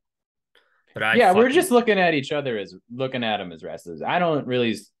 But I Yeah, we're fucking just looking at each other as looking at him as wrestlers. I don't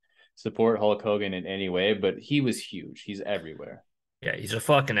really support Hulk Hogan in any way, but he was huge. He's everywhere. Yeah, he's a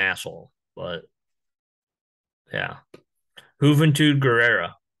fucking asshole. But yeah. Juventud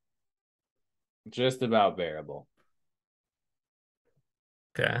Guerrera. Just about bearable.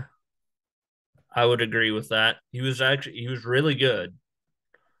 Okay. I would agree with that. He was really good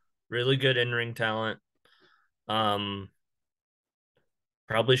in ring talent. Um,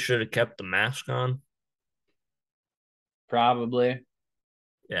 Probably should have kept the mask on. Probably.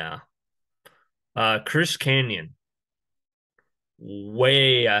 Yeah. Chris Canyon,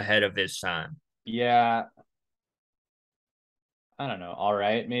 way ahead of his time. Yeah. I don't know. All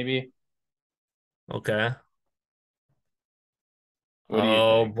right, maybe. Okay. What do you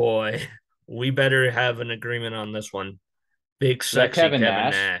Oh think? boy. We better have an agreement on this one. Big Is that sexy Kevin Kevin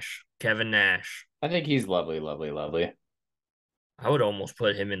Nash? Nash. Kevin Nash. I think he's lovely, lovely, lovely. I would almost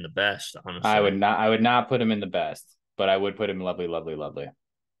put him in the best, I honestly. would not I would not put him in the best, but I would put him lovely, lovely, lovely.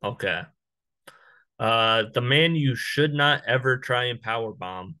 Okay. The man you should not ever try and power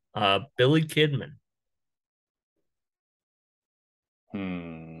bomb. Billy Kidman.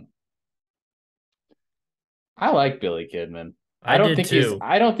 Hmm. I like Billy Kidman. I did too.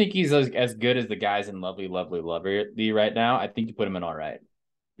 I don't think he's as good as the guys in Lovely, Lovely, Lovely right now. I think you put him in all right.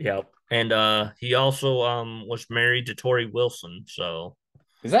 Yep. And he also was married to Tori Wilson, so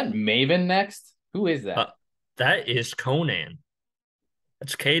Is that Maven next? Who is uh that? that is Conan.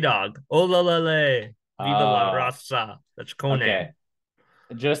 That's K Dog. Oh la la la. Viva la Oh, raza. That's okay. Conan.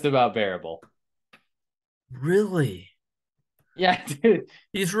 Just about bearable. Really? Yeah, dude.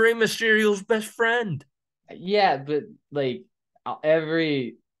 He's Rey Mysterio's best friend. Yeah, but like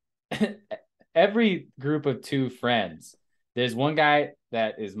every every group of two friends, there's one guy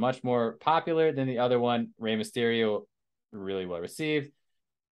that is much more popular than the other one. Rey Mysterio, really well received.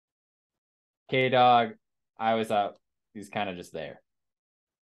 K Dog, I was thought he's kind of just there.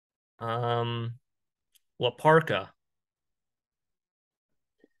 Um La Parka.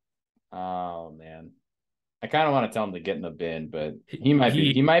 Oh man, I kind of want to tell him to get in the bin, but He,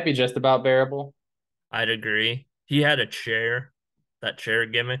 he he might be just about bearable. I'd agree. He had a chair, that chair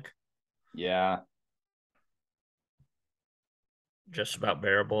gimmick, Yeah, just about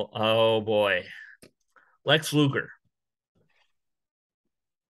bearable. Oh boy. Lex Luger.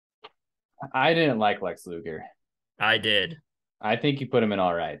 I didn't like Lex Luger. I did. I think you put him in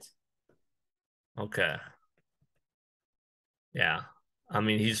all right. Okay. Yeah. I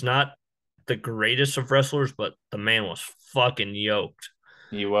mean, he's not the greatest of wrestlers, but the man was fucking yoked.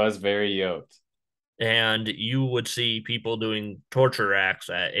 He was very yoked. And you would see people doing torture acts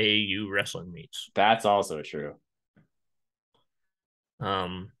at AAU wrestling meets. That's also true.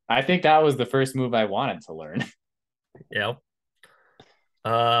 Um, I think that was the first move I wanted to learn. yeah.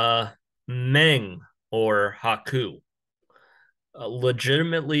 Uh, Meng or Haku.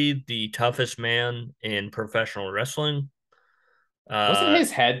 Legitimately the toughest man in professional wrestling. Uh,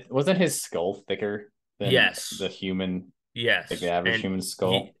 Wasn't his skull thicker than the yes, human, like the yes, average and human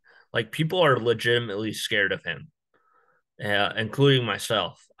skull? he like people are legitimately scared of him, including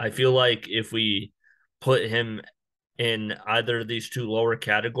myself. I feel like if we put him in either of these two lower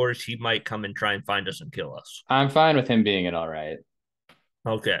categories, he might come and try and find us and kill us. I'm fine with him being an all right.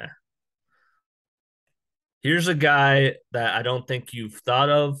 Okay. Here's a guy that I don't think you've thought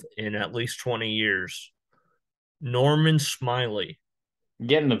of in at least 20 years. Norman Smiley.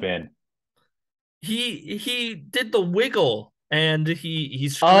 Get in the bin. He did the wiggle and he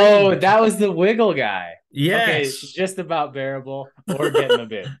Oh, screamed. that was the wiggle guy. Okay, Yes. just about bearable or get in the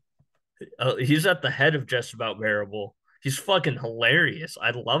bin. He's at the head of just about bearable. He's fucking hilarious.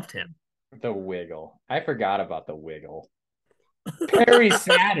 I loved him. The wiggle. I forgot about the wiggle. Perry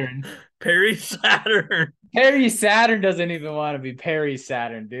Saturn. Perry Saturn. Perry Saturn doesn't even want to be Perry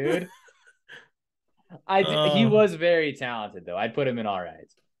Saturn, dude. He Uh, was very talented though. I'd put him in all right.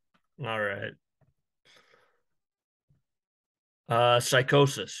 all right.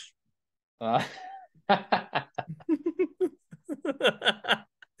 Psychosis. Uh,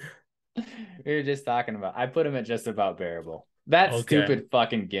 we were just talking about. I put him at just about bearable. That Okay. stupid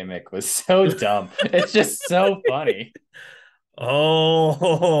fucking gimmick was so dumb. It's just so funny.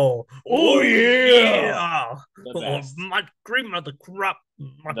 Oh Oh yeah, yeah. the Oh, best, my great mother crop,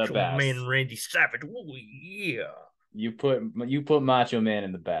 the Macho Man best. Randy Savage. Oh yeah. You put Macho Man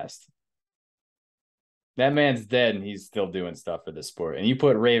in the best. That man's dead and he's still doing stuff for the sport. And you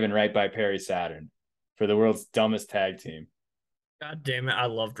put Raven right by Perry Saturn for the world's dumbest tag team. God damn it. I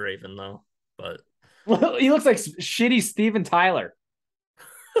loved Raven though. But He looks like shitty Steven Tyler.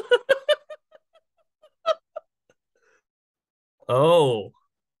 oh.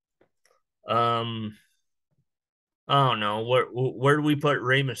 Um Oh no, where do we put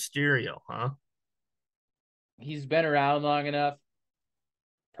Rey Mysterio, huh? He's been around long enough.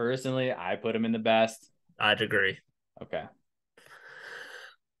 Personally, I put him in the best. I'd agree. Okay.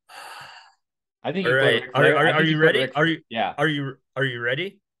 I think All you put right. Ric Flair. I Are think you you put ready? Ric. Yeah, Are you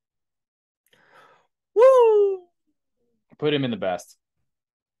ready? Woo! put him in the best.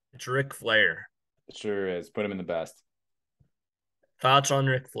 It's Ric Flair. It sure is. Put him in the best. Thoughts on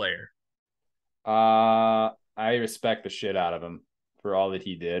Ric Flair? I respect the shit out of him for all that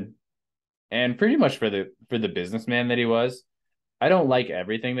he did, and pretty much for the businessman that he was. I don't like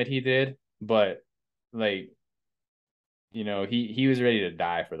everything that he did, but like he was ready to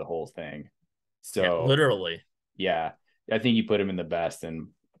die for the whole thing. Yeah, So literally. yeah, I think you put him in the best, and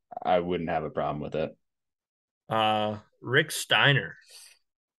I wouldn't have a problem with it. Rick Steiner.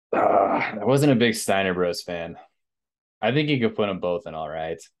 I wasn't a big Steiner Bros fan. I think you could put them both in all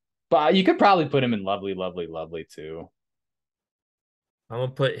right, but you could probably put him in lovely, lovely, lovely too, I'm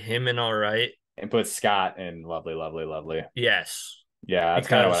gonna put him in all right. and put Scott in lovely, lovely, lovely. Yes, Yeah, that's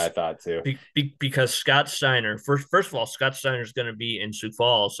kind of what I because thought too. because Scott Steiner. First of all, Scott Steiner is gonna be in Sioux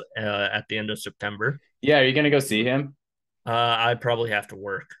Falls at the end of September. Yeah, are you gonna go see him? I probably have to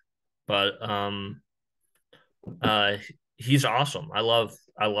work, but uh, he's awesome. I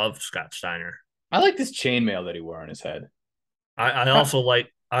love Scott Steiner. I like this chainmail that he wore on his head. How, I also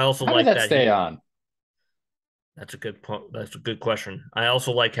how did like that that stay he. on? That's a good point. That's a good question. I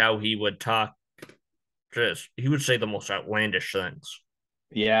also like how he would talk. Just he would say the most outlandish things.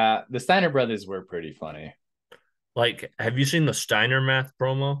 Yeah, the Steiner brothers were pretty funny. Like, have you seen the Steiner math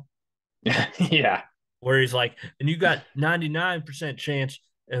promo Yeah. where he's like, and you got 99% chance,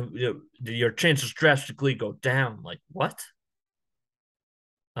 and your chances drastically go down. Like, what?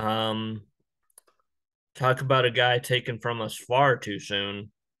 Um, talk about a guy taken from us far too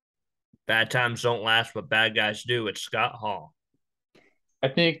soon. Bad times don't last, but bad guys do. It's Scott Hall. I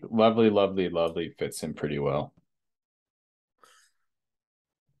think lovely, lovely, lovely fits him pretty well.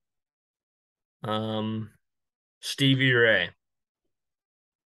 Um, Stevie Ray.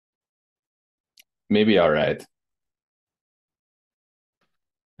 Maybe all right.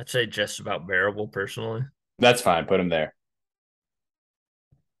 I'd say just about bearable, personally. That's fine. Put him there.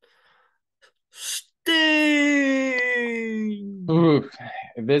 Sting. Ooh,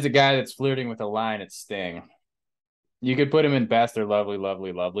 if there's a guy that's flirting with a line, it's Sting. You could put him in best or lovely,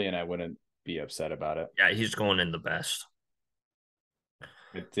 lovely, lovely, and I wouldn't be upset about it. Yeah, he's going in the best.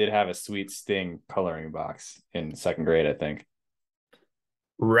 It did have a sweet Sting coloring box in second grade, I think.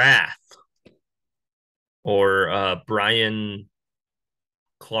 Wrath or Brian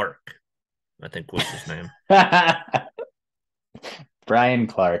Clark, I think was his name. Brian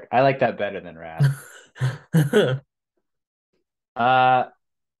Clark. I like that better than Wrath. Uh,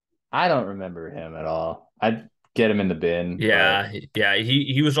 I don't remember him at all. I'd get him in the bin, but yeah.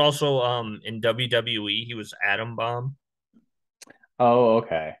 He was also in WWE. He was Atom Bomb. oh,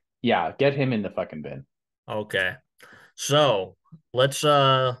 okay. Yeah, get him in the fucking bin. Okay, so let's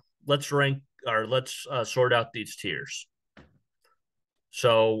rank or let's sort out these tiers.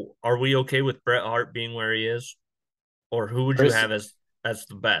 So, are we okay with Bret Hart being where he is, or who would you Pers- have as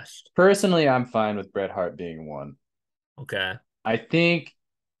the best? Personally, I'm fine with Bret Hart being one. Okay, I think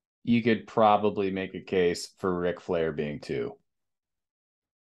you could probably make a case for Ric Flair being two.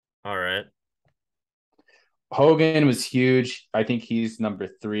 all right. Hogan was huge. I think he's number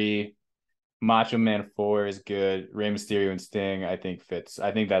three. Macho Man four is good. Rey Mysterio and Sting, I think fits.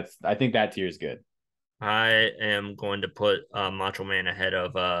 I think that tier is good. I am going to put Macho Man ahead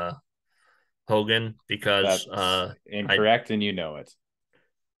of Hogan because That's I incorrect, and you know it.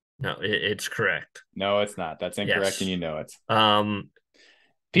 no, it's correct. No, it's not. That's incorrect, and Yes. you know it. Um,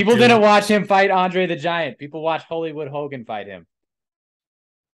 People didn't do watch him fight Andre the Giant. People watch Hollywood Hogan fight him.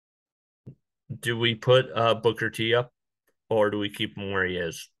 do we put Booker T up or do we keep him where he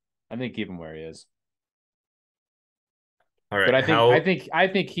is? I think keep him where he is. All But right. How I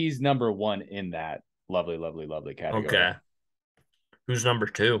think he's number one in that lovely, lovely, lovely category. okay. Who's number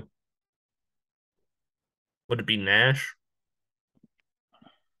two? Would it be Nash?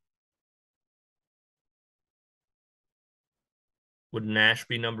 Would Nash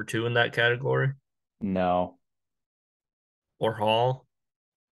be number two in that category? No, Or Hall?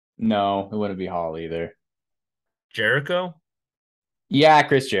 no, it wouldn't be Hall either. Jericho? Yeah,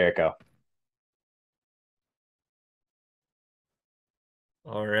 Chris Jericho.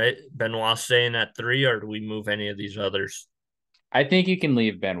 All right. Benoit staying at three, or do we move any of these others? I think you can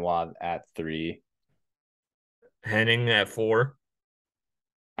leave Benoit at three. Henning at four.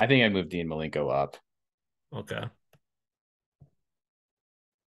 I think I'd move Dean Malenko up. Okay.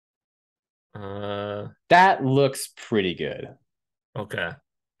 Uh, That looks pretty good. okay.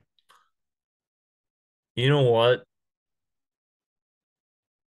 You know what?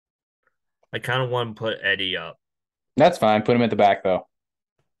 I kind of want to put Eddie up. That's fine. Put him at the back though.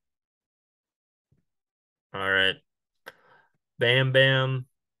 All right. Bam Bam.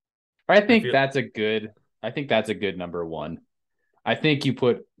 I I think feel that's a good. I think that's a good number one. I think you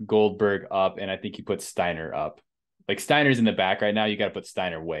put Goldberg up, and I think you put Steiner up. Like Steiner's in the back right now. You got to put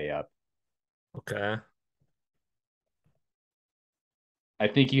Steiner way up. okay. I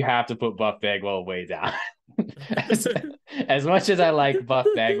think you have to put Buff Bagwell way down. as, as much as I like Buff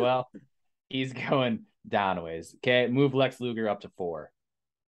Bagwell, he's going down ways. Okay, move Lex Luger up to 4.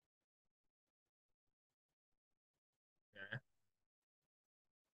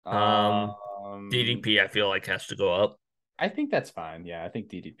 Um, Um, DDP I feel like has to go up. I think that's fine. Yeah, I think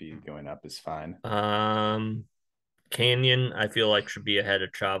DDP going up is fine. Um, Canyon I feel like should be ahead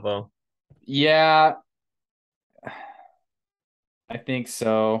of Chavo. Yeah, I think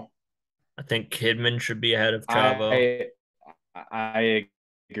so. I think Kidman should be ahead of Chavo, I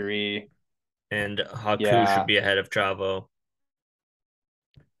agree. and Haku should Yeah, be ahead of Chavo.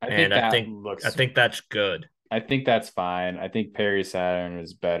 I And think I that think I looks. think that's good. I think that's fine. I think Perry Saturn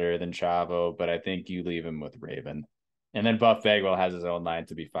is better than Chavo, but I think you leave him with Raven, and then Buff Bagwell has his own line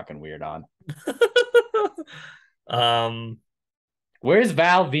to be fucking weird on. um, Where's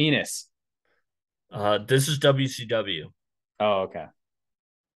Val Venus? this is WCW. Oh, okay.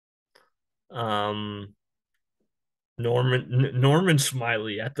 Um, Norman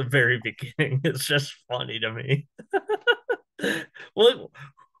Smiley at the very beginning is just funny to me. what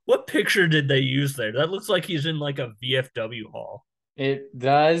what picture did they use there? That looks like he's in like a VFW hall. It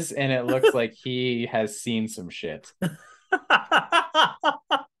does, and it looks like he has seen some shit.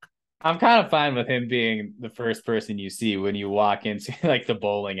 I'm kind of fine with him being the first person you see when you walk into like the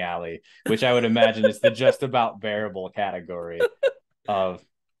bowling alley, which I would imagine is the just about bearable category of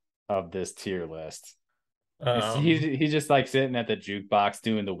this tier list. He's just like sitting at the jukebox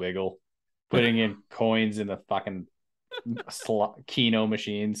doing the wiggle, putting in coins in the fucking Keno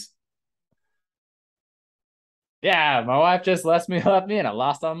machines. Yeah, my wife just left me and I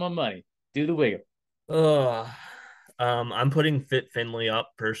lost all my money. Do the wiggle. uh, I'm putting Fit Finley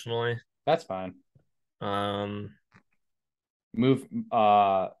up personally. That's fine. Um, Move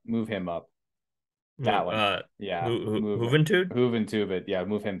him up. That one. Yeah, move Juventud. Juventud. Yeah,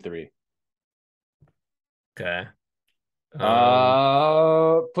 move him 3. Okay.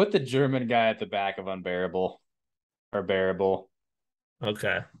 Put the German guy at the back of unbearable or bearable.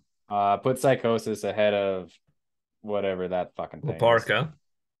 Okay. Put Psychosis ahead of whatever that fucking thing is. Laparca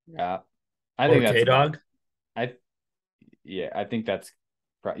Yeah, I or think that's K about. Dog. I Yeah, I think that's.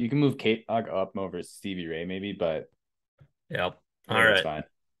 You can move Kate Dog up over Stevie Ray maybe, but Yep. I All think that's right.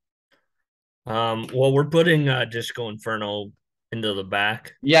 fine. Well, we're putting Disco Inferno into the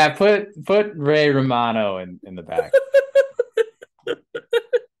back. Yeah, put Ray Romano in the back.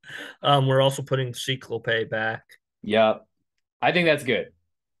 We're also putting Cyclope back. Yep, I think that's good.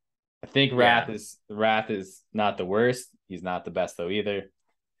 I think Yeah. Wrath is not the worst. He's not the best though either.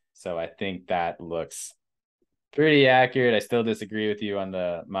 So I think that looks pretty accurate. I still disagree with you on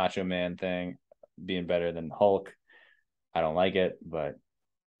the Macho Man thing being better than Hulk. I don't like it, but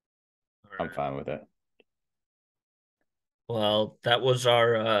I'm fine with it. Well, that was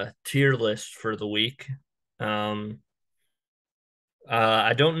our tier list for the week. Um,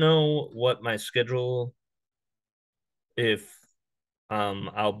 I don't know what my schedule if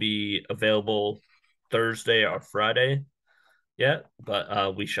I'll be available Thursday or Friday yet,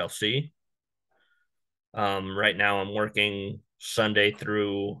 but we shall see. Right now I'm working Sunday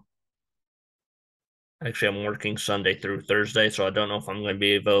through Actually, I'm working Sunday through Thursday, so I don't know if I'm going to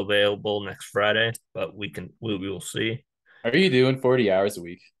be available next Friday, but we will see. Are you doing 40 hours a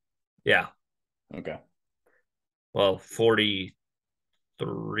week? Yeah, Okay. well,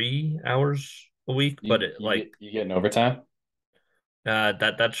 43 hours a week, but it like You getting overtime?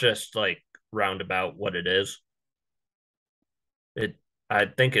 that's just like roundabout what it is. It I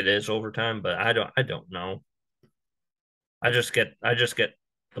think it is overtime, but I don't know. I just get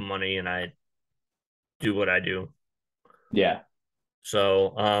the money and I do what I do. Yeah.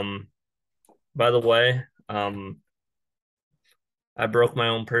 So, by the way, I broke my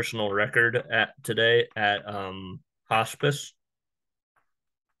own personal record at today at hospice.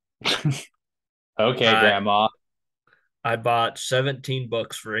 Okay, I Grandma. I bought 17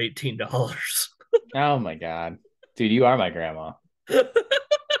 books for $18. Oh my God, dude, you are my grandma.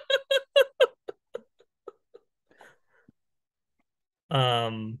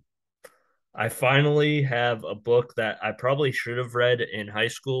 um I finally have a book that I probably should have read in high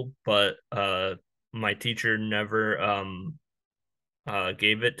school, but my teacher never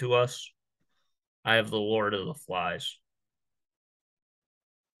gave it to us. I have The Lord of the Flies.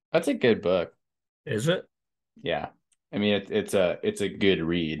 That's a good book. Is it? Yeah. I mean, it's a good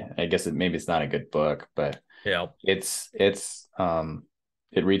read. I guess maybe it's not a good book, but Yeah. it's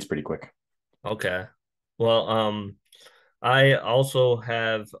it reads pretty quick. Okay. Well, I also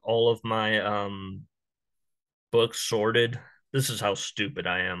have all of my books sorted. This is how stupid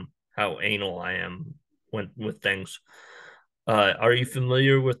I am, how anal I am with things. Are you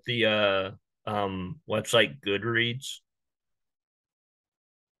familiar with the website Goodreads?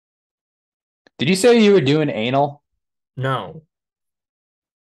 Did you say you were doing anal? No.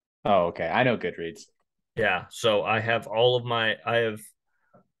 Oh, okay. I know Goodreads. Yeah. So I have all the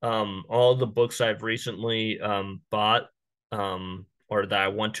books I've recently bought or that I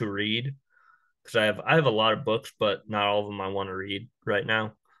want to read because I have a lot of books, but not all of them I want to read right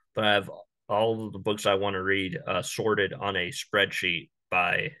now. But I have all of the books I want to read sorted on a spreadsheet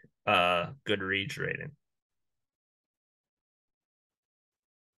by Goodreads rating,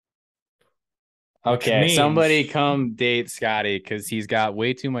 which Okay, means somebody come date Scotty because he's got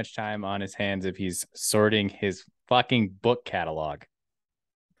way too much time on his hands if he's sorting his fucking book catalog.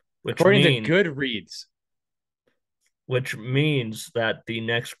 which According to mean Goodreads. which means that the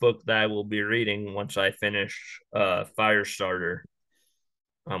next book that I will be reading once I finish Firestarter,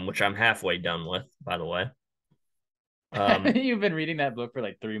 which I'm halfway done with, by the way. Um, You've been reading that book for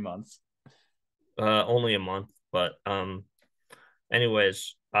like 3 months. only a month, but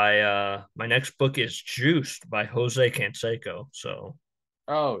anyways, I my next book is Juiced by Jose Canseco. So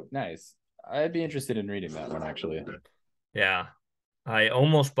Oh, nice. I'd be interested in reading that one actually. yeah, I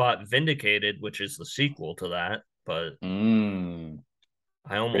almost bought Vindicated, which is the sequel to that, but Mm.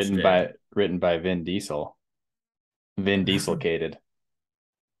 I almost Written did. by written by Vin Diesel. Vin Dieselcated.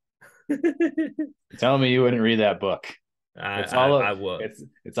 Tell me you wouldn't read that book. It's all I would.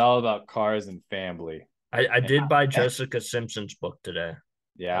 it's all about cars and family. I And did buy Jessica Simpson's book today. I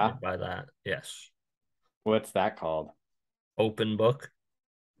yeah, did buy that. Yes. what's that called? Open book.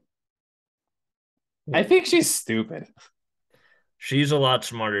 I think she's stupid. She's a lot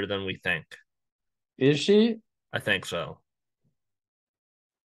smarter than we think. Is she? I think so.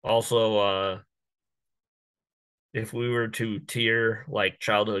 Also, if we were to tier like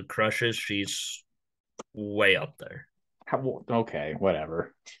childhood crushes, she's way up there. Okay,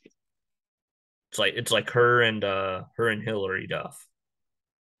 whatever. It's like her and Hillary Duff.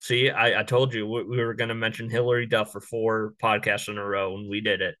 See, I told you we were gonna mention Hillary Duff for 4 podcasts in a row, and we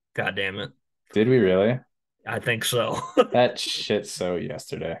did it. God damn it! Did we really? I think so. That shit so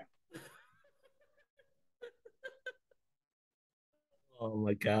yesterday. Oh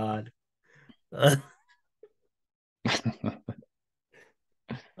my god.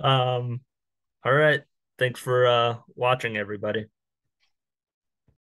 Um. All right. Thanks for watching, everybody.